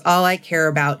gracious, all I care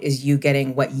about is you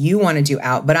getting what you want to do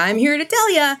out. But I'm here to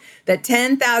tell you that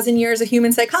 10,000 years of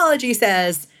human psychology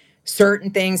says certain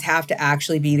things have to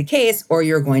actually be the case or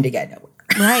you're going to get nowhere.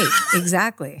 Right,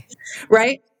 exactly.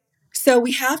 Right? So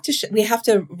we have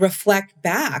to reflect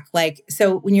back.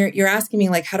 So when you're asking me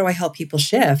how do I help people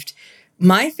shift?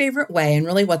 My favorite way, and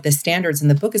really what the standards in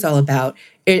the book is all about,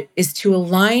 is to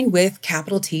align with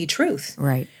capital T truth.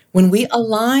 Right. When we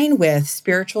align with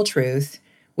spiritual truth,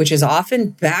 which is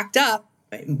often backed up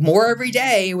more every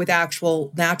day with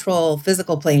actual natural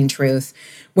physical plane truth,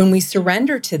 when we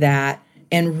surrender to that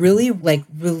and really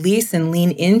release and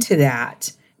lean into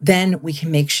that, then we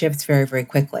can make shifts very, very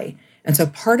quickly. And so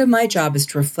part of my job is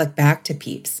to reflect back to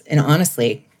peeps. And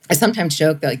honestly, I sometimes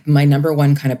joke that my number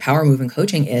one kind of power move in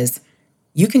coaching is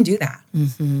you can do that.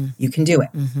 Mm-hmm. You can do it.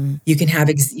 Mm-hmm. You can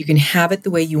have it the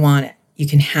way you want it. You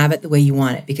can have it the way you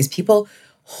want it because people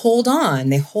hold on.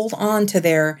 They hold on to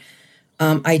their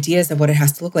ideas of what it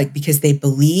has to look like because they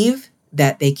believe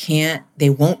that they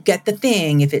won't get the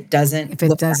thing if it doesn't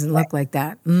look like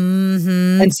that.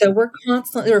 Mm-hmm. And so we're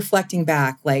constantly reflecting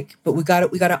back, but we got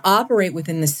to operate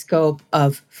within the scope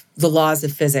of the laws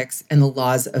of physics and the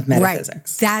laws of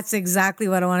metaphysics. Right. That's exactly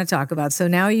what I want to talk about. So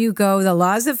now you go the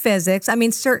laws of physics. I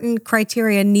mean, certain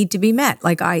criteria need to be met,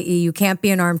 like i.e. you can't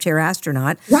be an armchair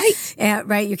astronaut. Right.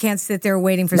 Right. You can't sit there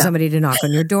waiting for somebody to knock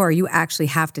on your door. You actually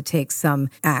have to take some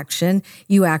action.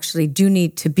 You actually do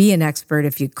need to be an expert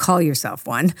if you call yourself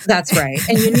one. That's right.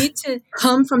 And you need to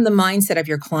come from the mindset of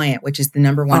your client, which is the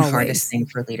number one hardest thing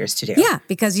for leaders to do. Yeah,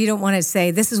 because you don't want to say,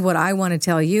 this is what I want to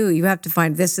tell you. You have to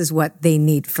find this is what they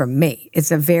need from me.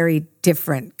 It's a very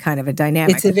different kind of a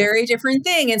dynamic. It's a very different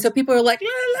thing. And so people are like, la,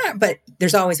 la, la, but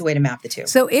there's always a way to map the two.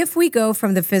 So if we go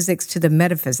from the physics to the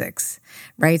metaphysics,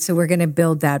 right? So we're going to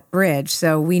build that bridge.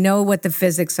 So we know what the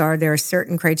physics are. There are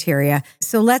certain criteria.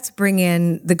 So let's bring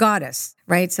in the goddess,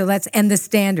 right? So and the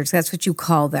standards. That's what you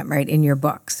call them, right, in your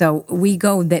book. So we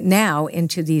go now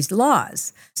into these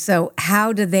laws. So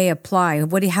how do they apply?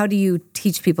 How do you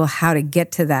teach people how to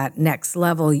get to that next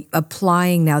level,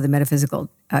 applying now the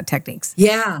metaphysical techniques?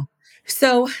 Yeah.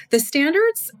 So the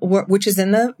standards, which is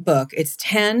in the book, it's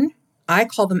 10, I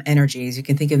call them energies. You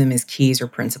can think of them as keys or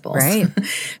principles. Right.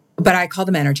 But I call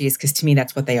them energies because to me,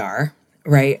 that's what they are,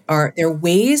 right? They're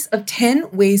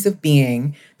 10 ways of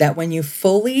being that when you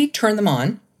fully turn them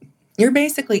on, you're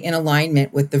basically in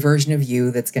alignment with the version of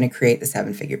you that's going to create the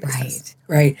 7-figure business,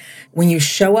 right? When you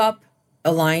show up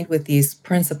aligned with these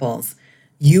principles,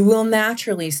 you will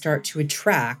naturally start to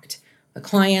attract the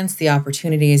clients, the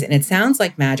opportunities, and it sounds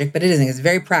like magic, but it isn't. It's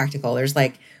very practical. There's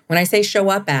when I say show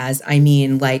up as, I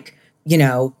mean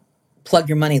plug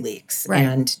your money leaks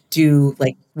and do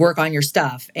work on your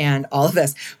stuff and all of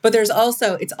this. But it's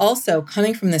also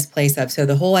coming from this place of, so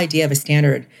the whole idea of a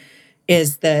standard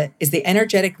is the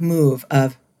energetic move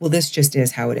of, well, this just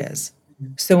is how it is.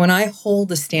 So when I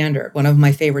hold a standard, one of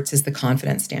my favorites is the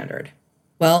confidence standard.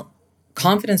 Well,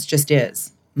 confidence just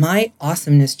is. My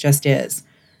awesomeness just is.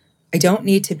 I don't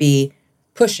need to be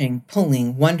pushing,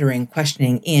 pulling, wondering,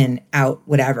 questioning, in, out,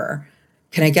 whatever.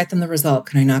 Can I get them the result?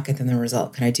 Can I not get them the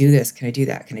result? Can I do this? Can I do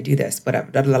that? Can I do this? Whatever,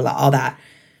 blah, blah, blah, all that.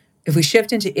 If we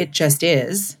shift into it just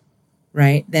is,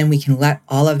 right, then we can let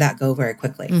all of that go very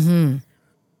quickly. Mm-hmm.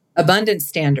 Abundance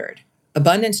standard.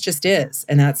 Abundance just is.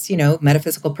 And that's,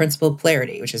 metaphysical principle of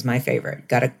polarity, which is my favorite.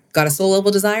 Got a soul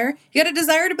level desire? You got a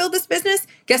desire to build this business?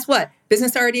 Guess what?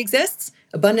 Business already exists.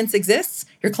 Abundance exists.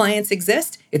 Your clients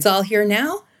exist. It's all here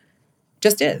now.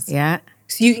 Just is. Yeah.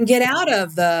 So you can get out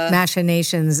of the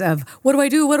machinations of what do I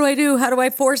do? What do I do? How do I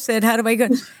force it? How do I go?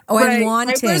 Oh, I'm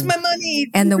wanting. Where's my money?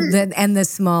 And the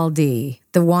small d,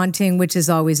 the wanting, which is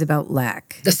always about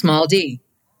lack. The small d,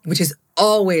 which is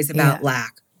always about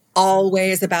lack.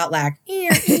 Always about lack.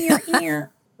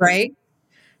 Right?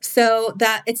 So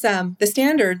that it's the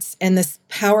standards and this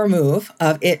power move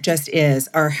of it just is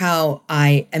are how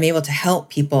I am able to help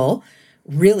people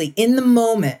really in the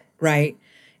moment, right?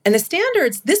 And the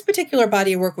standards, this particular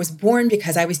body of work was born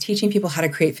because I was teaching people how to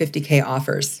create 50K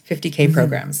offers, 50K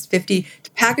programs, to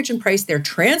package and price their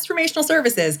transformational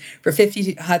services for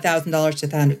 $50,000 to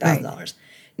 $100,000. Right.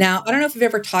 Now, I don't know if you've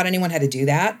ever taught anyone how to do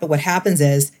that, but what happens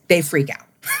is they freak out.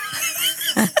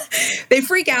 They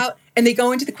freak out and they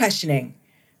go into the questioning.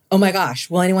 Oh my gosh,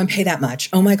 will anyone pay that much?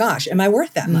 Oh my gosh, am I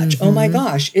worth that much? Oh my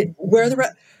gosh, where are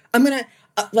the I'm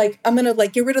gonna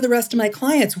get rid of the rest of my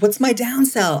clients. What's my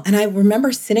downsell? And I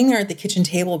remember sitting there at the kitchen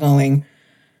table going,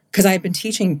 because I've been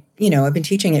teaching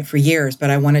it for years, but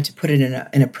I wanted to put it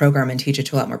in a program and teach it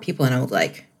to a lot more people. And I was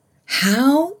like,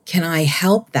 how can I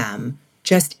help them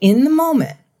just in the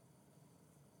moment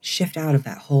shift out of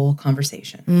that whole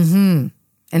conversation? Mm-hmm.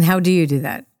 And how do you do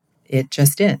that? It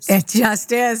just is. It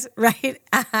just is, right? It just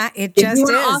is. If you want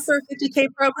to offer a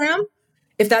 50K program,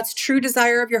 if that's true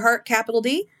desire of your heart, capital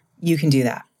D, you can do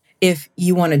that. If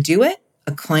you want to do it,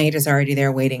 a client is already there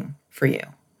waiting for you.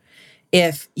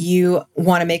 If you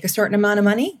want to make a certain amount of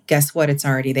money, guess what? It's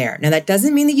already there. Now, that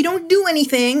doesn't mean that you don't do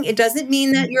anything. It doesn't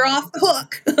mean that you're off the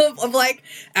hook of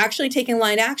actually taking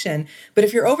line action. But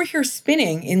if you're over here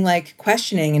spinning in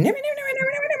questioning and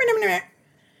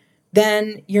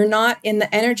then you're not in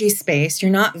the energy space.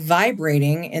 You're not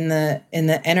vibrating in the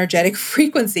energetic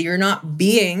frequency. You're not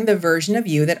being the version of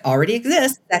you that already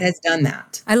exists that has done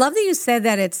that. I love that you said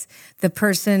that it's the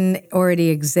person already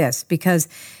exists, because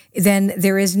then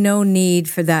there is no need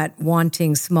for that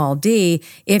wanting small d.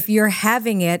 If you're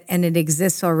having it and it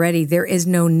exists already, there is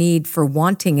no need for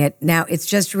wanting it. Now, it's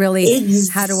just really,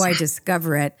 how do I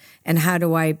discover it? And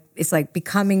it's like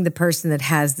becoming the person that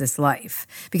has this life,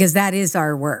 because that is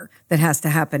our work that has to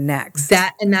happen next.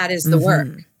 That is the work.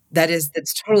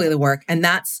 That's totally the work. And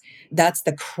that's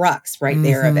the crux right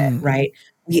there of it, right?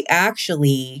 We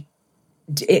actually,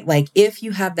 like, if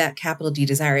you have that capital D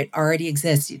desire, it already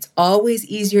exists. It's always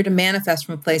easier to manifest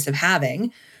from a place of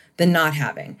having than not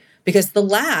having, because the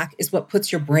lack is what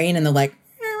puts your brain in the like,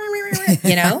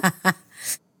 you know?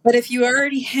 But if you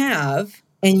already have,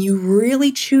 and you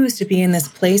really choose to be in this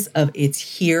place of it's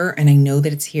here, and I know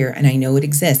that it's here, and I know it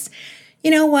exists,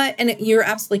 you know what? And you're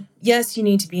absolutely, yes, you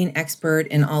need to be an expert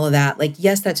in all of that. Like,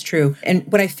 yes, that's true. And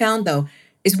what I found though,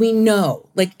 is we know,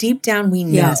 like deep down, we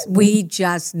know. Yes, we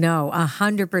just know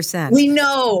 100%. We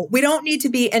know. We don't need to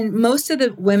be. And most of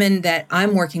the women that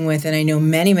I'm working with, and I know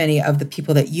many, many of the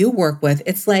people that you work with,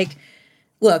 it's like,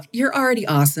 look, you're already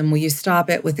awesome. Will you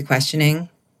stop it with the questioning?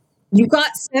 You've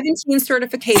got 17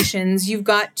 certifications, you've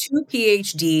got 2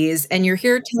 PhDs, and you're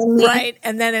here telling me. Right.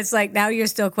 And then it's like, now you're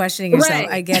still questioning yourself. Right.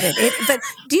 I get it. But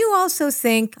do you also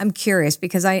think, I'm curious,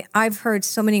 because I've heard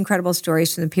so many incredible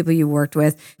stories from the people you worked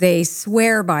with. They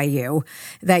swear by you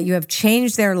that you have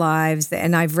changed their lives.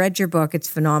 And I've read your book. It's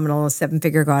phenomenal. A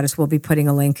Seven-Figure Goddess. We'll be putting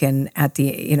a link in at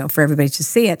the, for everybody to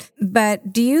see it.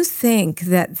 But do you think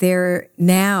that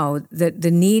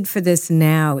the need for this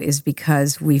now is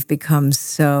because we've become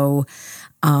so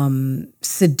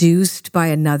seduced by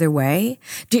another way?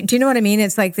 Do you know what I mean?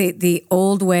 It's like the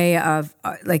old way of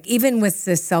like, even with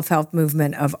the self-help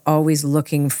movement of always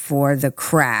looking for the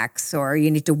cracks, or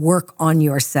you need to work on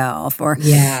yourself, or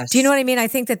yes. Do you know what I mean? I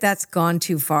think that's gone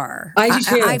too far. I do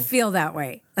too. I feel that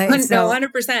way. No,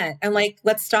 100%. And like,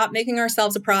 let's stop making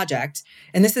ourselves a project.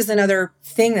 And this is another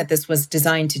thing that this was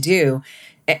designed to do.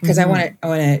 Because I want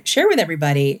to share with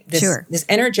everybody this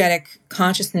energetic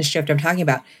consciousness shift I'm talking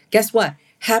about. Guess what?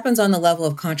 Happens on the level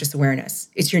of conscious awareness.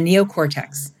 It's your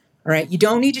neocortex. All right. You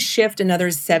don't need to shift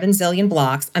another 7 zillion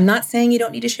blocks. I'm not saying you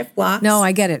don't need to shift blocks. No,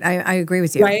 I get it. I agree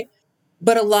with you. Right.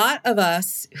 But a lot of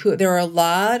us there are a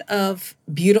lot of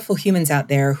beautiful humans out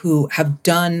there who have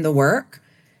done the work.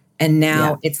 And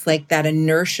now it's like that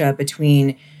inertia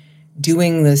between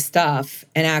doing the stuff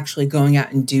and actually going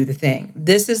out and do the thing.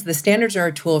 The standards are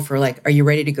a tool for like, are you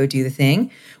ready to go do the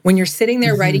thing? When you're sitting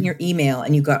there writing your email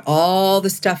and you've got all the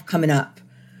stuff coming up,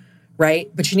 right?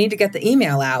 But you need to get the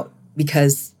email out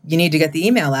because you need to get the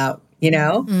email out, you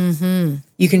know? Mm-hmm.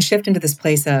 You can shift into this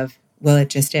place of, well, it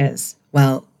just is.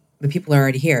 Well, the people are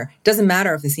already here. It doesn't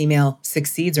matter if this email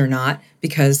succeeds or not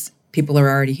because people are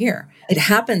already here. It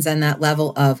happens on that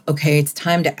level of, okay, it's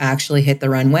time to actually hit the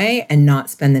runway and not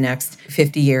spend the next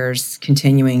 50 years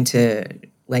continuing to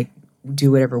like do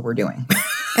whatever we're doing.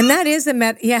 And that is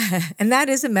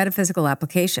a metaphysical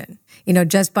application.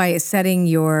 Just by setting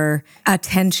your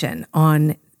attention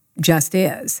on just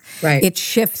is. Right. It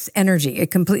shifts energy. It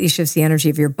completely shifts the energy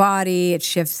of your body. It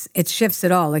shifts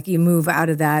it all. Like you move out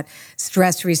of that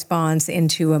stress response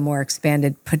into a more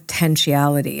expanded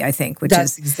potentiality, I think, which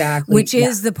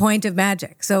is the point of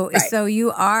magic. So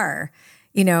you are,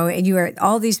 and you are,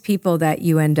 all these people that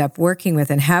you end up working with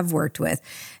and have worked with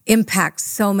impact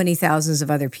so many thousands of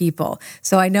other people.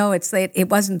 So I know it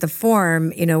wasn't the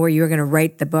form, where you were going to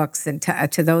write the books and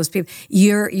to those people.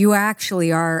 You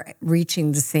actually are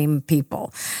reaching the same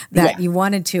people that you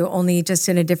wanted to, only just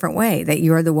in a different way. That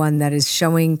you're the one that is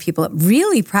showing people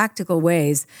really practical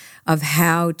ways of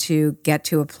how to get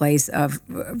to a place of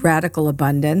radical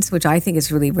abundance, which I think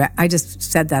is really, I just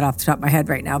said that off the top of my head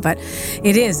right now, but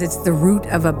it's the root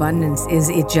of abundance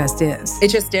it just is. It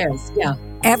just is, yeah.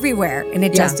 Everywhere, and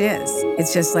it just is.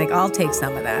 It's just like, I'll take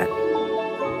some of that.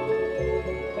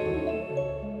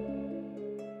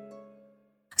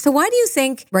 So why do you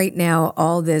think right now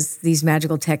all these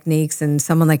magical techniques, and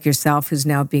someone like yourself who's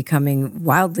now becoming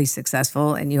wildly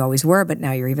successful, and you always were, but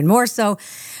now you're even more so,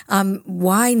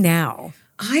 why now?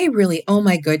 Oh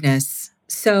my goodness.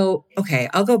 So, okay,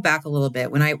 I'll go back a little bit.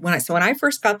 When I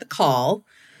first got the call,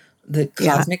 the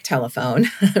cosmic telephone,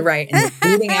 right, and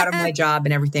moving out of my job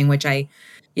and everything, which I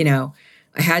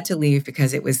had to leave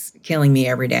because it was killing me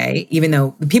every day, even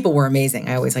though the people were amazing.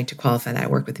 I always like to qualify that. I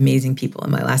worked with amazing people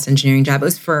in my last engineering job. It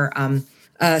was for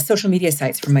social media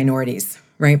sites for minorities,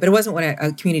 right? But it wasn't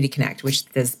a Community Connect, which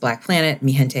is Black Planet,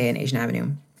 Mi Gente, and Asian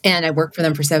Avenue. And I worked for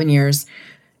them for 7 years.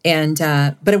 And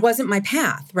but it wasn't my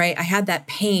path, right? I had that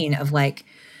pain of like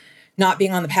not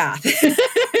being on the path.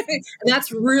 And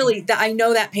that's really, I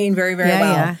know that pain very, very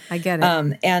well. Yeah, I get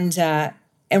it.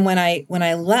 And when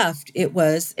I left, it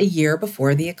was a year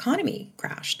before the economy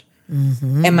crashed.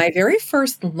 Mm-hmm. And my very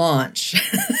first launch,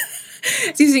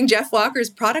 it's using Jeff Walker's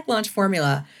product launch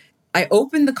formula. I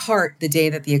opened the cart the day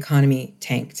that the economy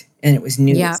tanked, and it was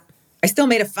news. Yeah. I still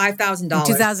made a $5,000.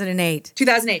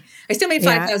 2008. I still made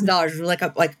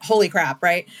 $5,000. Like holy crap,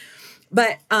 right?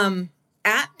 But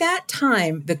at that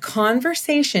time, the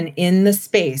conversation in the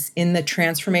space, in the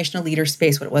transformational leader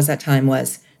space, what it was that time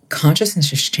was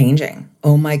consciousness is changing.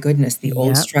 Oh my goodness, the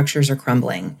old structures are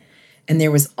crumbling. And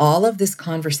there was all of this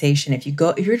conversation. If you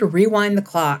were to rewind the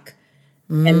clock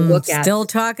and look at still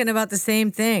talking about the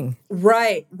same thing.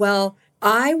 Right. Well,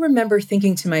 I remember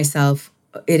thinking to myself,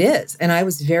 it is. And I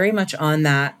was very much on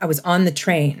that. I was on the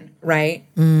train, right?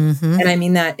 Mm-hmm. And I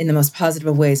mean that in the most positive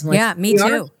of ways. I'm like, me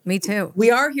too. Me too.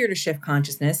 We are here to shift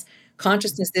consciousness.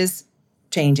 Consciousness is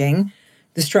changing.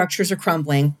 The structures are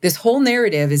crumbling. This whole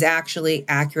narrative is actually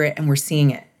accurate and we're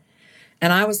seeing it.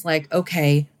 And I was like,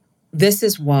 okay, this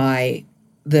is why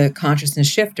the consciousness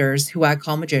shifters, who I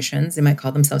call magicians, they might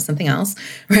call themselves something else,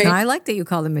 right? I like that you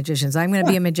call them magicians. I'm going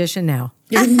to be a magician now.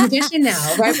 You're a magician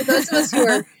now, right? For those of us who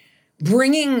are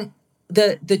bringing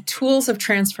the tools of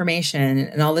transformation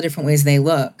and all the different ways they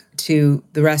look to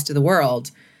the rest of the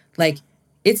world, like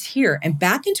it's here. And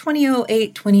back in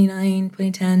 2008, 2009,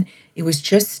 2010, it was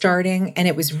just starting. And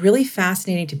it was really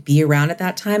fascinating to be around at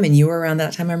that time. And you were around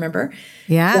that time, I remember.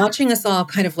 Yeah. Watching us all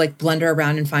kind of like blunder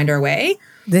around and find our way.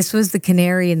 This was the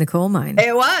canary in the coal mine.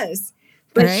 It was.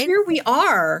 But right? Here we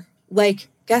are. Like,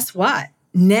 guess what?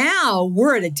 Now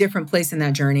we're at a different place in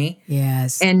that journey.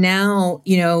 Yes. And now,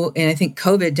 and I think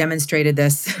COVID demonstrated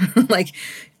this, like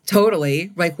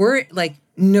totally, like we're like,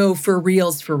 no, for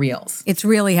reals. It's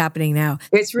really happening now.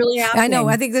 It's really happening. I know.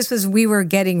 I think we were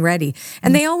getting ready.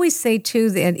 And they always say too,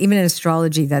 that even in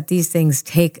astrology, that these things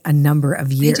take a number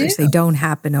of years. They don't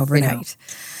happen overnight.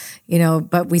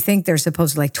 But we think they're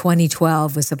supposed to, like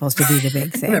 2012 was supposed to be the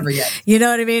big thing. Remember yet. You know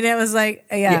what I mean? It was like,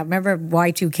 remember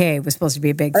Y2K was supposed to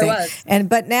be a big thing. It was.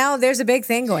 But now there's a big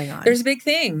thing going on. There's a big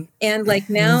thing. And like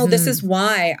now this is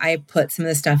why I put some of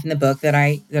the stuff in the book that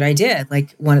I did.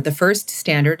 Like one of the first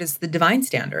standard is the divine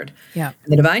standard. Yeah.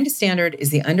 The divine standard is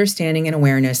the understanding and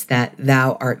awareness that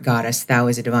thou art goddess, thou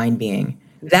is a divine being.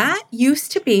 That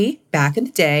used to be, back in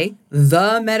the day,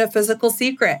 the metaphysical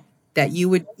secret that you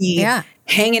would be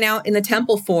hanging out in the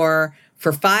temple for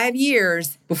 5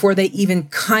 years before they even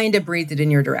kind of breathed it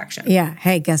in your direction. Yeah.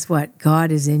 Hey, guess what?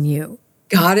 God is in you.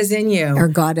 God is in you. Or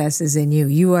goddess is in you.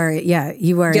 You are,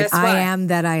 Guess I what? am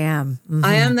that I am. Mm-hmm.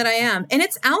 I am that I am. And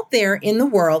it's out there in the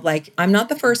world. Like, I'm not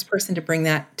the first person to bring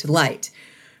that to light,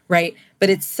 right? But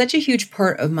it's such a huge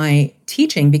part of my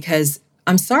teaching because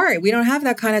I'm sorry, we don't have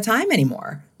that kind of time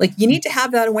anymore. Like, you need to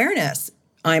have that awareness.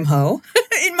 I'm ho,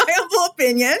 in my humble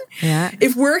opinion. Yeah.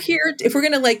 If we're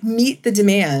going to like meet the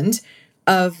demand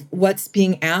of what's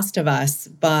being asked of us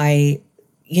by,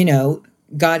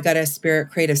 God, goddess, spirit,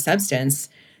 creative substance,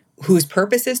 whose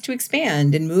purpose is to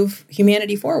expand and move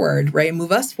humanity forward, right?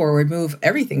 Move us forward, move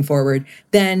everything forward,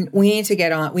 then we need to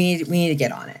get on. We need to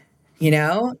get on it.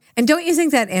 And don't you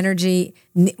think that energy,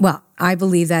 I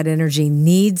believe that energy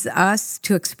needs us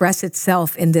to express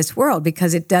itself in this world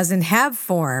because it doesn't have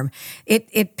form.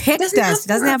 It picked us,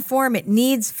 doesn't have form. It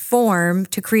needs form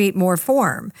to create more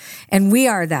form. And we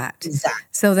are that. Exactly.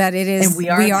 So that it is, and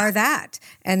we are that.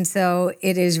 And so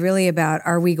it is really about,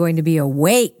 are we going to be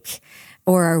awake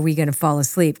or are we going to fall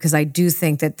asleep? Because I do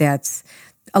think that that's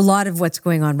a lot of what's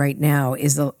going on right now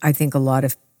is, I think, a lot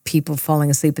of people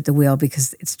falling asleep at the wheel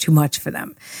because it's too much for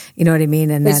them. You know what I mean?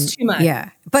 And it's too much.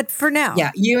 Yeah. But for now. Yeah.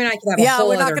 You and I could have a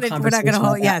whole other conversation. We're not going to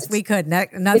hold. Yes, we could.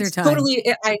 Another time.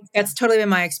 That's totally been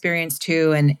my experience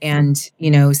too. And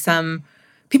some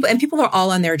people are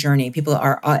all on their journey.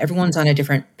 Everyone's on a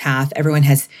different path. Everyone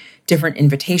has different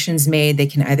invitations made. They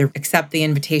can either accept the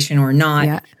invitation or not.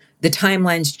 Yeah. The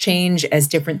timelines change as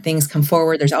different things come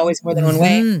forward. There's always more than one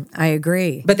way. I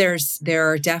agree. But there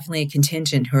are definitely a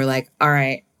contingent who are like, all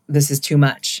right, this is too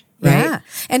much. Right? Yeah.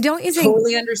 And don't you think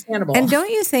totally understandable? And don't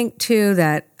you think too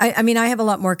that I mean I have a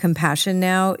lot more compassion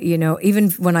now, even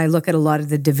when I look at a lot of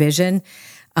the division,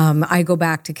 I go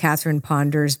back to Catherine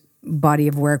Ponder's body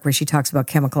of work where she talks about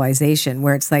chemicalization,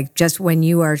 where it's like just when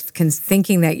you are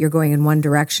thinking that you're going in one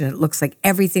direction, it looks like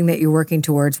everything that you're working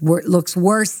towards looks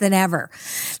worse than ever.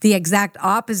 The exact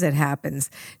opposite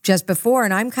happens just before.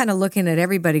 And I'm kind of looking at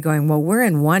everybody going, well, we're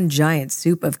in one giant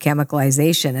soup of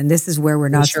chemicalization, and this is where we're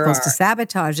not supposed to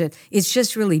sabotage it. It's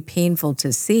just really painful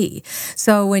to see.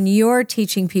 So when you're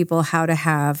teaching people how to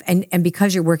have, and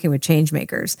because you're working with change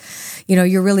makers,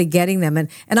 you're really getting them. And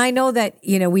I know that,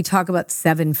 we talk about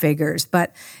 7 figures figures,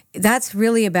 but that's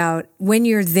really about when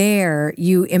you're there,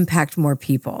 you impact more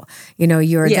people.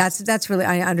 That's really,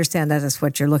 I understand that is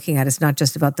what you're looking at. It's not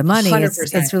just about the money.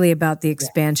 100%. It's really about the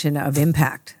expansion of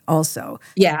impact also.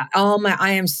 Yeah,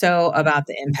 I am so about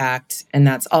the impact, and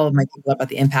that's all of my people about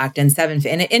the impact and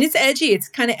and it's edgy. It's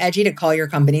kind of edgy to call your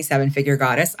company Seven Figure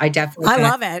Goddess. I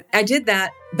love it. I did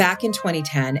that back in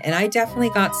 2010, and I definitely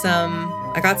got some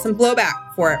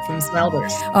blowback for it from some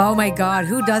elders. Oh my God,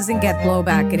 who doesn't get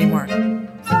blowback anymore?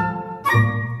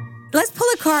 Let's pull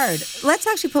a card. Let's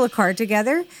actually pull a card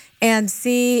together and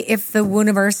see if the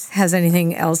Wooniverse has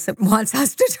anything else it wants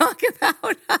us to talk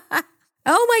about.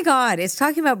 Oh my God, it's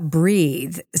talking about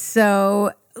breathe.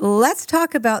 So let's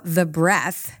talk about the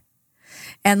breath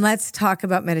and let's talk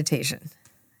about meditation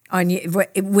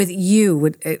with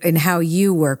you and how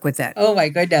you work with it. Oh my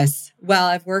goodness. Well,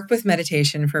 I've worked with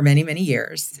meditation for many, many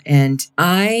years, and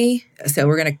so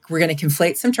we're gonna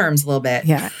conflate some terms a little bit.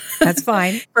 Yeah, that's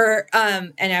fine.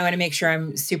 And I want to make sure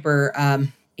I'm super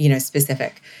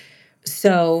specific.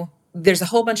 So there's a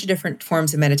whole bunch of different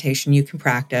forms of meditation you can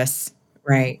practice.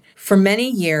 Right. For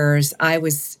many years,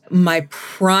 my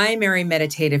primary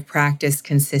meditative practice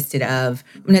consisted of,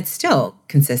 and it still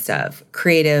consists of,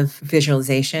 creative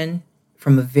visualization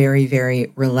from a very,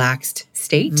 very relaxed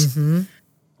state. Mm-hmm.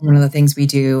 One of the things we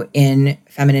do in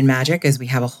Feminine Magic is we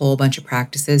have a whole bunch of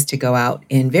practices to go out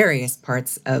in various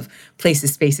parts of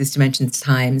places, spaces, dimensions,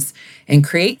 times, and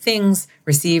create things,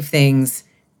 receive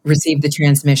the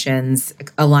transmissions,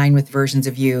 align with versions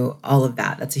of you, all of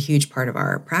that. That's a huge part of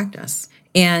our practice.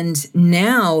 And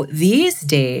now these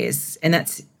days, and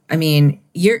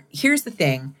here's the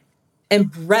thing,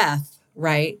 and breath,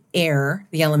 right? Air,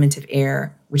 the element of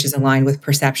air, which is aligned with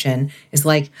perception, is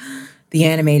like the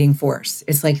animating force.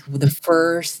 It's like the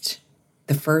first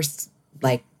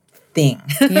like thing,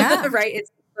 yeah. Right? It's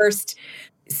the first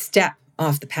step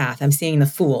off the path. I'm seeing the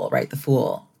Fool, right? The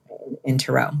Fool in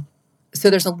Tarot. So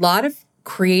there's a lot of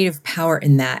creative power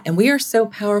in that. And we are so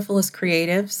powerful as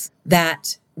creatives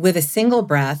that with a single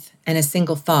breath and a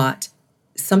single thought,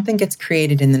 something gets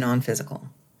created in the non-physical.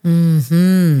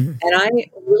 Mm-hmm. And I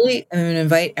really am going to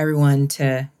invite everyone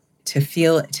to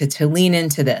lean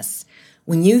into this.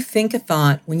 When you think a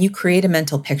thought, when you create a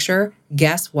mental picture,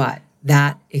 guess what?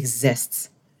 That exists.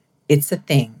 It's a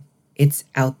thing. It's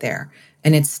out there.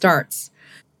 And it starts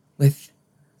with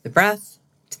the breath,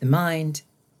 to the mind,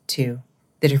 to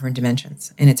the different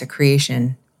dimensions. And it's a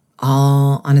creation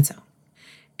all on its own.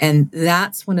 And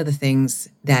that's one of the things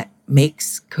that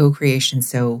makes co-creation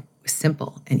so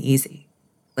simple and easy.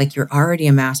 Like you're already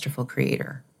a masterful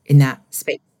creator in that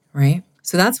space, right?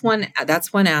 So that's one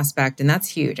aspect, and that's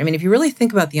huge. I mean, if you really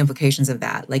think about the implications of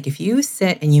that, like if you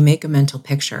sit and you make a mental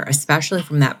picture, especially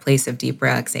from that place of deep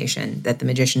relaxation that the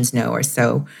magicians know are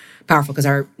so powerful, because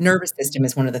our nervous system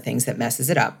is one of the things that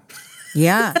messes it up.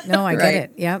 Yeah, no, I get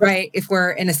it. Yeah. Right. If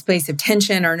we're in a space of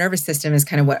tension, our nervous system is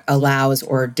kind of what allows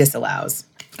or disallows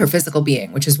our physical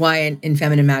being, which is why in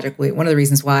Feminine Magic, one of the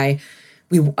reasons why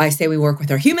I say we work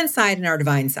with our human side and our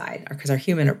divine side, because our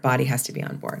human body has to be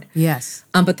on board. Yes.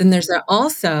 But then there's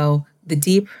also the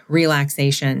deep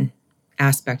relaxation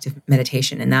aspect of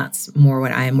meditation. And that's more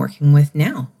what I am working with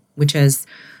now, which is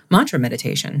mantra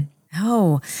meditation.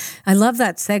 Oh, I love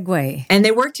that segue. And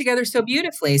they work together so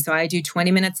beautifully. So I do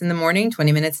 20 minutes in the morning,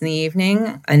 20 minutes in the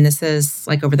evening. And this is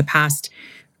like over the past,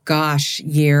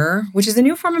 year, which is a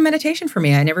new form of meditation for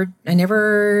me. I never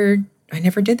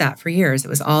did that for years. It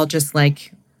was all just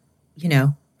like,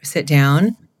 sit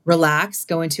down, relax,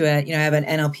 go into I have an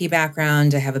NLP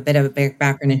background. I have a bit of a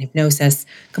background in hypnosis,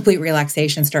 complete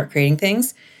relaxation, start creating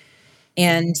things.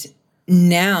 And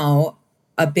now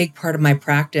a big part of my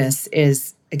practice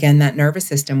is, again, that nervous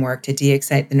system work to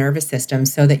de-excite the nervous system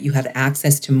so that you have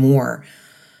access to more.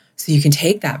 So you can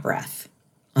take that breath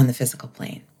on the physical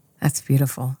plane. That's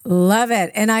beautiful. Love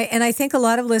it. And I think a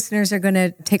lot of listeners are going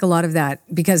to take a lot of that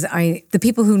because the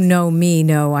people who know me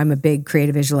know I'm a big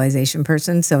creative visualization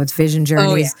person. So it's vision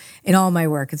journeys in all my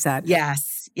work. It's that.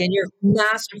 Yes. And you're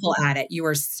masterful at it. You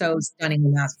are so stunningly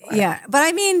masterful at it. Yeah. But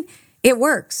I mean, it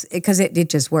works because it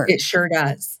just works. It sure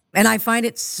does. And I find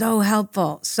it so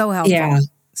helpful. So helpful. Yeah.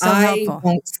 I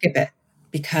won't skip it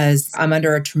because I'm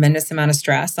under a tremendous amount of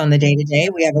stress on the day-to-day.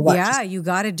 We have you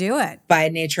got to do it by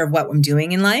nature of what I'm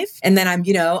doing in life. And then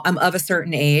I'm of a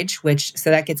certain age, so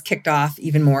that gets kicked off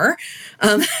even more.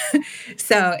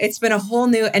 So it's been a whole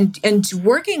new, and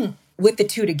working with the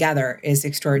two together is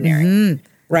extraordinary,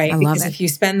 right? Because if you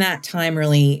spend that time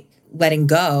really letting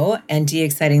go and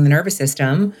de-exciting the nervous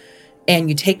system, and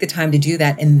you take the time to do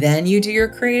that, and then you do your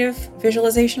creative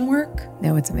visualization work.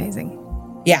 No, it's amazing.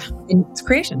 Yeah, and it's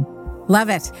creation. Love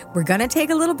it. We're going to take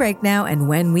a little break now. And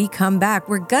when we come back,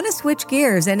 we're going to switch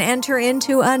gears and enter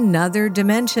into another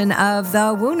dimension of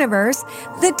the Wooniverse,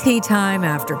 the Tea Time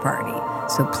After Party.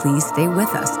 So please stay with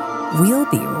us. We'll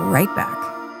be right back.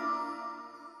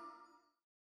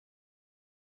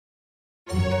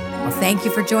 Well, thank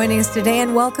you for joining us today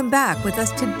and welcome back. With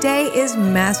us today is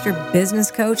Master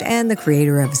Business Coach and the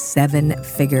creator of Seven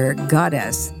Figure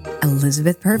Goddess,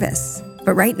 Elizabeth Purvis.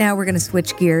 But right now, we're going to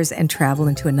switch gears and travel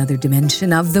into another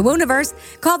dimension of the Wooniverse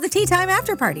called the Tea Time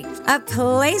After Party, a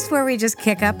place where we just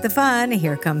kick up the fun.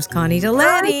 Here comes Connie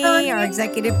Delaney, our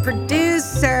executive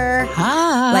producer.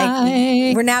 Hi.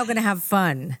 Like, we're now going to have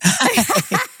fun.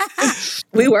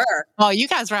 We were. Oh, you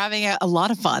guys were having a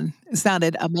lot of fun. It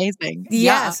sounded amazing.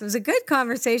 Yes, it was a good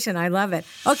conversation. I love it.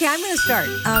 Okay, I'm going to start.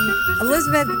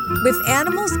 Elizabeth, if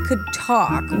animals could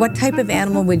talk, what type of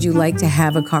animal would you like to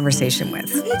have a conversation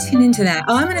with? Let me tune into that.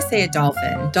 Oh, I'm going to say a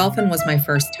dolphin. Dolphin was my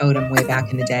first totem way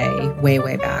back in the day,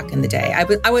 way back in the day.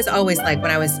 I was always like,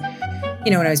 when I was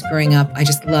growing up, I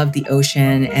just loved the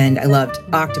ocean and I loved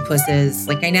octopuses.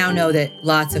 Like I now know that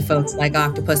lots of folks like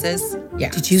octopuses. Yeah.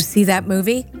 Did you see that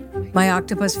movie? My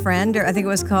Octopus Friend, or I think it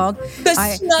was called.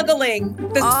 Snuggling.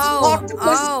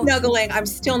 Octopus snuggling. I'm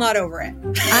still not over it.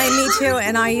 Me too.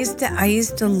 And I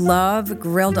used to love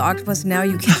grilled octopus. Now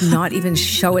you cannot even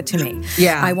show it to me.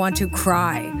 Yeah. I want to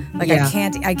cry. Like I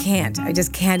can't. I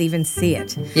just can't even see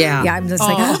it. Yeah. Yeah. I'm just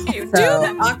like, how do you do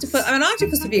that? Octopus. I mean,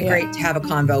 octopus would be great to have a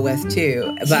convo with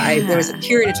too. But there was a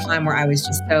period of time where I was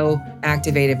just so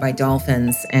activated by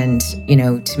dolphins, and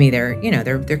to me,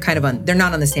 they're kind of they're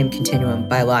not on the same continuum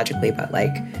biologically, but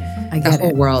like the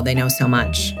whole world, they know so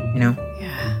much.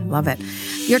 Yeah, love it.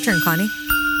 Your turn, Connie.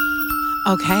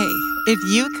 Okay. If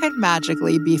you could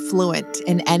magically be fluent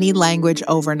in any language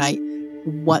overnight,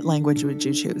 what language would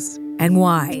you choose? And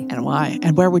why? And why?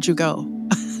 And where would you go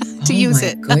to use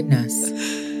it? Goodness.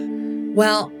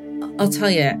 Well, I'll tell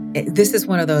you, this is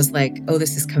one of those like,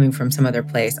 this is coming from some other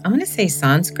place. I'm going to say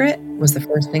Sanskrit was the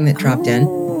first thing that dropped in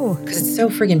because it's so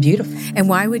friggin' beautiful. And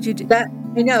why would you do that?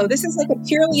 I know this is like a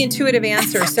purely intuitive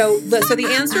answer. So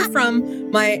the answer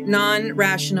from my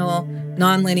non-rational,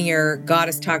 non-linear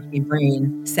goddess talk to me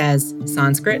brain says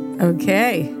Sanskrit.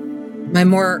 Okay. My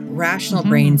more rational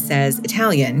brain says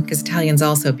Italian because Italian's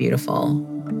also beautiful,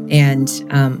 and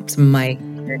some of my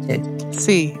heritage.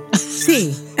 See.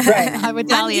 Right. I'm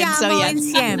Italian, so yes.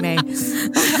 Insieme.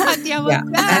 Yeah.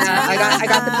 I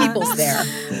got the peoples there.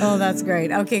 Oh, that's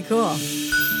great. Okay, cool.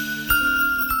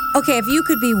 Okay, if you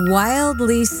could be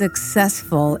wildly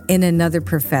successful in another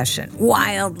profession,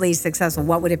 wildly successful,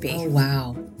 what would it be? Oh,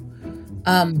 wow.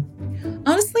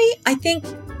 Honestly, I think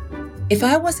if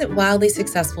I wasn't wildly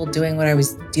successful doing what I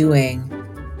was doing,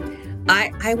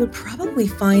 I would probably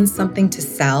find something to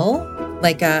sell,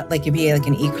 like you'd be like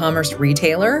an e-commerce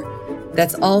retailer.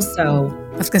 That's also,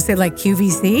 I was going to say like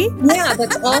QVC. Yeah,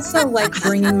 that's also like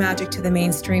bringing magic to the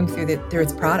mainstream through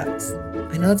its products.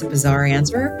 I know that's a bizarre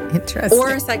answer. Interesting. Or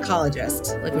a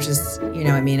psychologist, which is,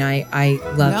 I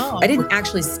love. No. I didn't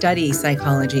actually study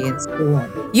psychology in school.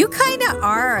 You kind of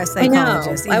are a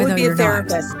psychologist. I would be a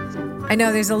therapist. I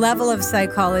know there's a level of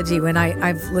psychology when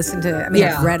I've listened to.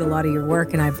 I've read a lot of your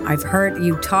work and I've heard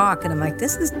you talk, and I'm like,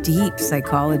 this is deep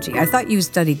psychology. I thought you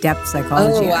studied depth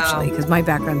psychology actually, because my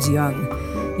background's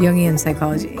Jungian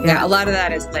psychology. Yeah, a lot of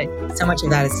that is like, so much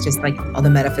of that is just like all the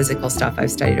metaphysical stuff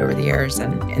I've studied over the years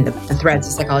and the threads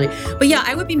of psychology. But yeah,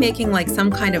 I would be making like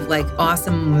some kind of like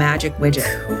awesome magic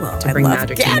widget to bring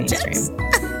magic to the mainstream.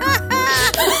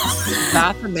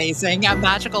 That's amazing. A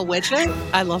magical widget?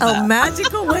 I love that. A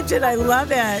magical widget. I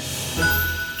love it.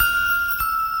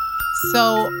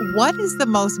 So what is the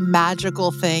most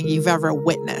magical thing you've ever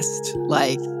witnessed?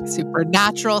 Like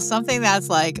supernatural, something that's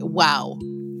like, wow.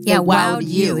 Yeah, wowed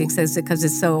you. Because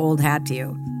it's so old hat to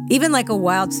you. Even like a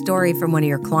wild story from one of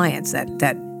your clients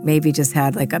that maybe just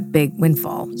had like a big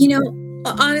windfall.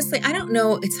 Honestly, I don't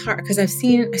know. It's hard because I've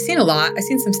seen a lot. I've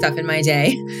seen some stuff in my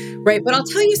day, right? But I'll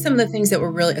tell you some of the things that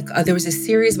were really, there was a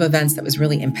series of events that was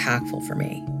really impactful for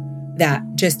me that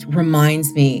just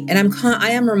reminds me. And I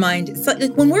am reminded, it's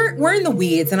like when we're in the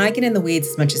weeds, and I get in the weeds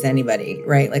as much as anybody,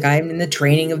 right? Like I'm in the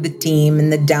training of the team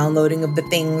and the downloading of the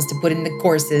things to put in the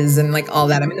courses and like all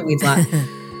that. I'm in the weeds a lot.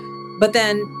 But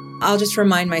then I'll just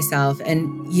remind myself.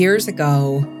 And years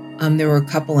ago, there were a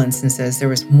couple instances. There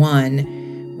was one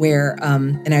where,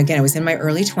 and again, I was in my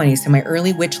early 20s, so my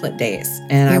early witchlet days.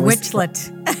 And Your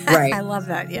witchlet. Right. I love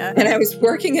that, yeah. And I was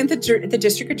working at the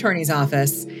district attorney's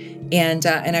office, and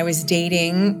I was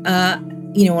dating,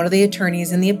 one of the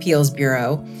attorneys in the appeals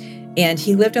bureau. And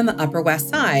he lived on the Upper West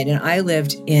Side, and I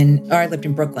lived in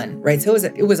Brooklyn, right? So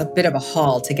it was a bit of a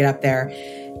haul to get up there.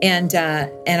 And I,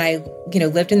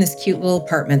 lived in this cute little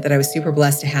apartment that I was super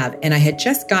blessed to have. And I had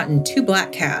just gotten 2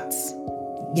 black cats,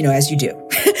 as you do.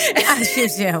 As you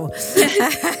do.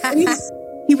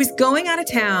 He was going out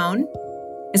of town.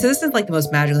 And so this is like the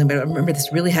most magical thing, but I remember this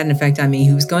really had an effect on me.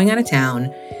 He was going out of town,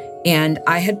 and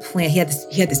I had planned, he had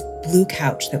this blue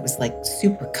couch that was like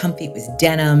super comfy. It was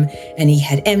denim, and he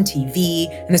had MTV,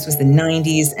 and this was the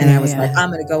 90s. And I was like, I'm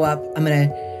going to go up.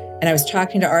 And I was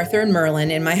talking to Arthur and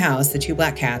Merlin in my house, the 2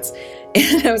 black cats.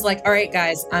 And I was like, all right,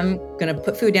 guys, I'm going to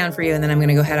put food down for you. And then I'm going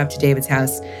to go head up to David's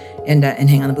house and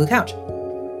hang on the blue couch.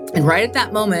 And right at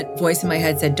that moment, voice in my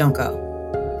head said, don't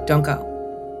go. Don't go.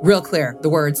 Real clear. The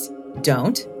words,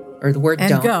 don't, or the word and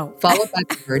don't, go. followed by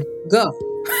the word go.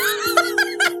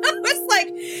 It's like,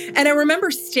 and I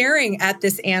remember staring at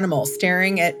this animal,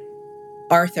 staring at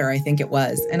Arthur, I think it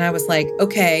was. And I was like,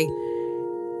 okay,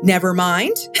 never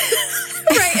mind.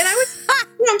 Right. And I was,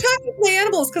 I'm talking to my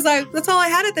animals because that's all I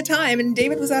had at the time. And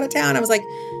David was out of town. I was like,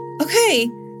 okay,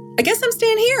 I guess I'm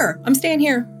staying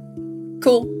here.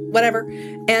 Cool, whatever.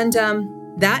 And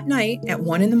that night at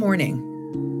 1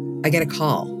 a.m, I get a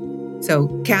call. So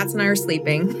Katz and I are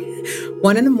sleeping.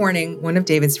 1 a.m, one of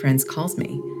David's friends calls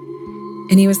me,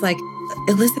 and he was like,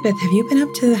 Elizabeth, have you been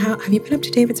up to the house? Have you been up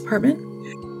to David's apartment?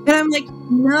 And I'm like,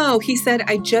 no. He said,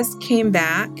 I just came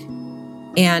back,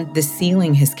 and the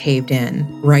ceiling has caved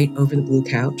in right over the blue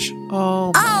couch.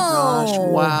 Oh my gosh!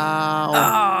 Wow!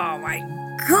 Oh my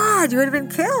God! You would have been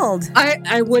killed.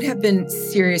 I would have been,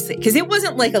 seriously, because it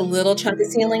wasn't like a little chunk of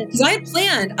ceiling. Because I had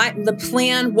planned. The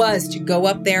plan was to go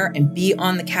up there and be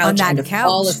on the couch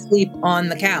fall asleep on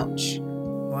the couch.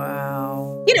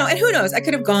 Wow. And who knows? I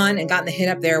could have gone and gotten the hit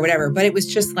up there or whatever. But it was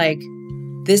just like,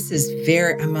 this is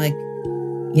I'm like,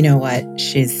 you know what?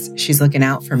 She's looking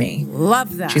out for me.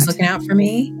 Love that. She's looking out for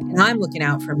me, and I'm looking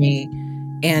out for me.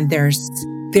 And there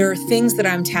are things that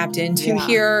I'm tapped into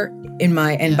here in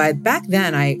by back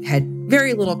then I had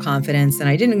very little confidence, and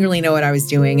I didn't really know what I was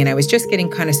doing. And I was just getting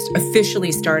kind of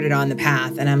officially started on the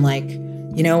path. And I'm like,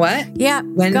 you know what? Yeah.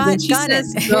 When she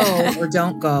says go or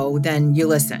don't go, then you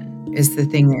listen, is the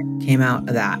thing that came out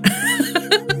of that.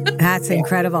 That's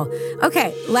incredible.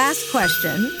 Okay. Last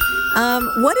question.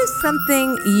 What is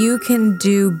something you can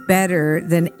do better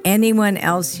than anyone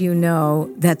else you know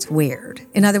that's weird?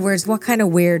 In other words, what kind of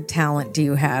weird talent do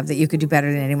you have that you could do better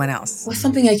than anyone else? What's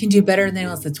something I can do better than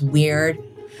anyone else that's weird?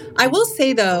 I will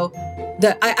say, though,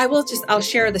 that I'll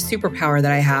share the superpower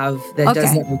that I have that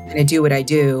doesn't kind of do what I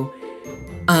do.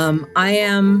 I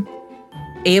am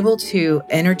able to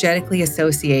energetically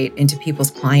associate into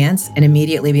people's clients and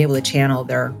immediately be able to channel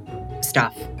their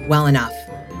stuff well enough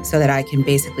so that I can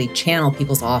basically channel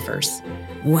people's offers.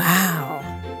 Wow.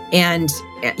 And,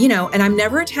 and I'm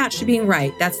never attached to being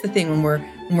right. That's the thing. When we're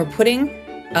putting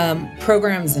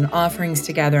programs and offerings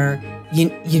together,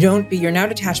 you're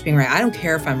not attached to being right. I don't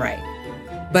care if I'm right,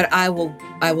 but I will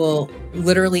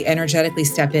literally energetically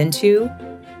step into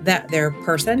their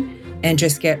person and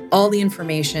just get all the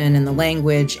information and the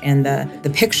language and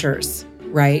the pictures,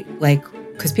 right? Like,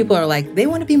 because people are like, they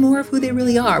want to be more of who they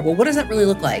really are. Well, what does that really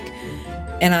look like?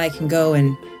 And I can go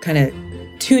and kind of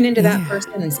tune into that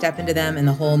person and step into them, and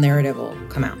the whole narrative will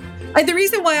come out. The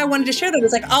reason why I wanted to share that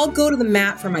was like, I'll go to the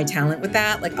mat for my talent with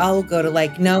that. Like, I'll go to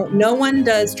no one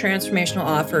does transformational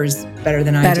offers better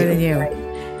than I do. Better than you. Right?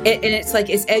 And it's like,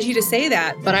 it's edgy to say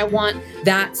that, but I want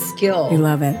that skill. You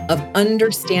love it. Of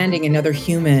understanding another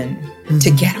human to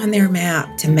get on their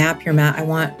map, to map your map. I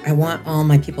want all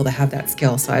my people to have that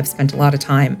skill. So I've spent a lot of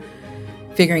time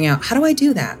figuring out, how do I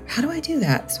do that? How do I do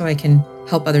that? So I can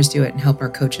help others do it and help our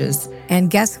coaches. And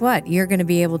guess what? You're going to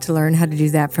be able to learn how to do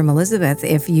that from Elizabeth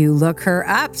if you look her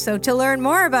up. So to learn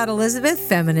more about Elizabeth,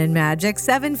 Feminine Magic,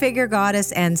 7-Figure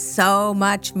Goddess, and so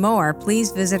much more,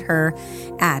 please visit her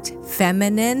at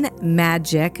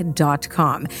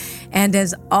FeminineMagic.com. And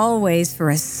as always, for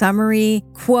a summary,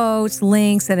 quotes,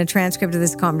 links, and a transcript of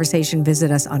this conversation, visit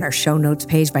us on our show notes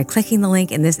page by clicking the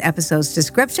link in this episode's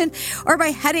description or by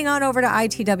heading on over to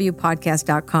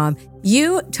itwpodcast.com.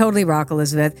 You totally rock,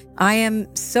 Elizabeth. I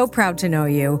am so proud to know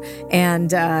you,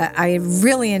 and I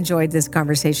really enjoyed this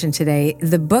conversation today.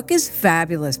 The book is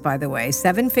fabulous, by the way.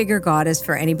 7-Figure Goddess,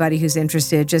 for anybody who's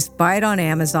interested. Just buy it on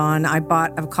Amazon. I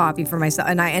bought a copy for myself,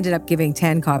 and I ended up giving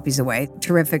 10 copies away.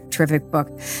 Terrific, terrific book.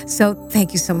 So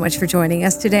thank you so much for joining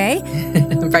us today.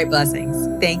 Bright blessings.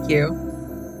 Thank you.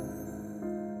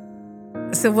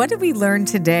 So what did we learn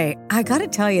today? I got to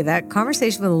tell you, that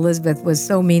conversation with Elizabeth was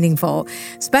so meaningful,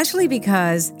 especially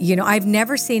because, I've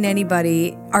never seen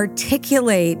anybody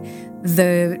articulate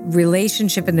the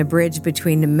relationship and the bridge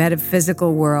between the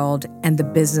metaphysical world and the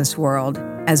business world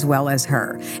as well as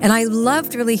her. And I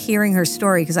loved really hearing her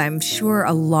story because I'm sure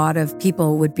a lot of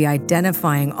people would be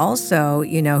identifying also,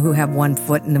 who have one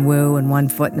foot in the woo and one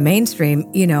foot in the mainstream,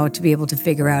 to be able to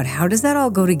figure out how does that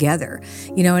all go together?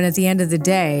 And at the end of the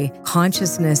day,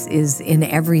 consciousness is in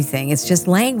everything. It's just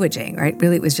languaging, right?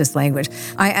 Really, it was just language.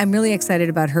 I'm really excited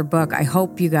about her book. I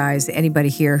hope you guys, anybody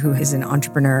here who is an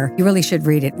entrepreneur, you really should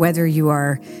read it, whether you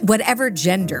are whatever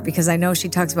gender, because I know she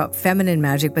talks about feminine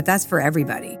magic, but that's for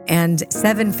everybody. And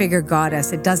seven-figure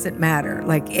goddess, it doesn't matter.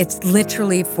 Like, it's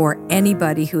literally for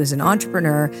anybody who is an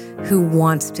entrepreneur who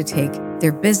wants to take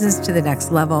their business to the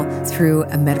next level through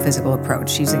a metaphysical approach.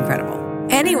 She's incredible.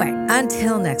 Anyway,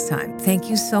 until next time, thank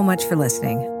you so much for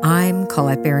listening. I'm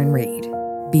Colette Barron-Reed.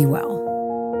 Be well.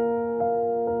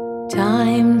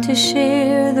 Time to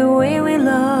share the way we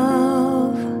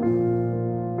love.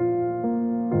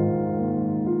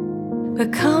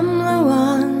 Become the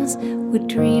ones we're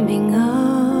dreaming of.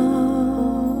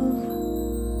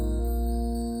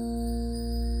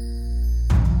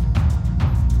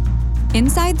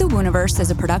 Inside the Wooniverse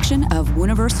is a production of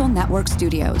Wooniversal Network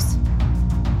Studios.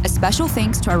 A special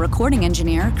thanks to our recording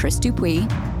engineer, Chris Dupuis,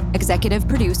 executive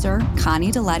producer,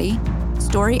 Connie Deletti,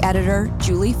 story editor,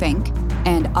 Julie Fink,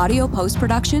 and audio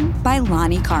post-production by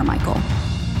Lonnie Carmichael.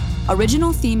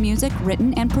 Original theme music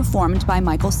written and performed by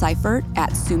Michael Seifert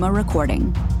at Suma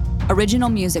Recording. Original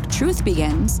music Truth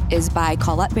Begins is by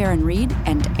Colette Barron-Reed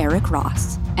and Eric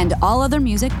Ross. And all other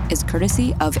music is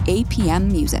courtesy of APM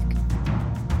Music.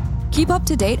 Keep up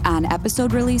to date on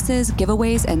episode releases,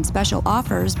 giveaways, and special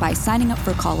offers by signing up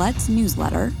for Colette's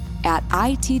newsletter at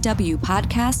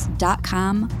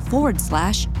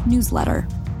itwpodcast.com/newsletter.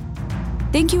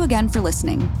 Thank you again for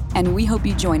listening, and we hope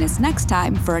you join us next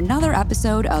time for another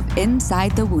episode of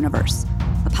Inside the Wooniverse,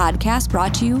 a podcast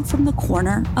brought to you from the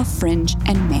corner of Fringe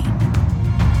and Maine.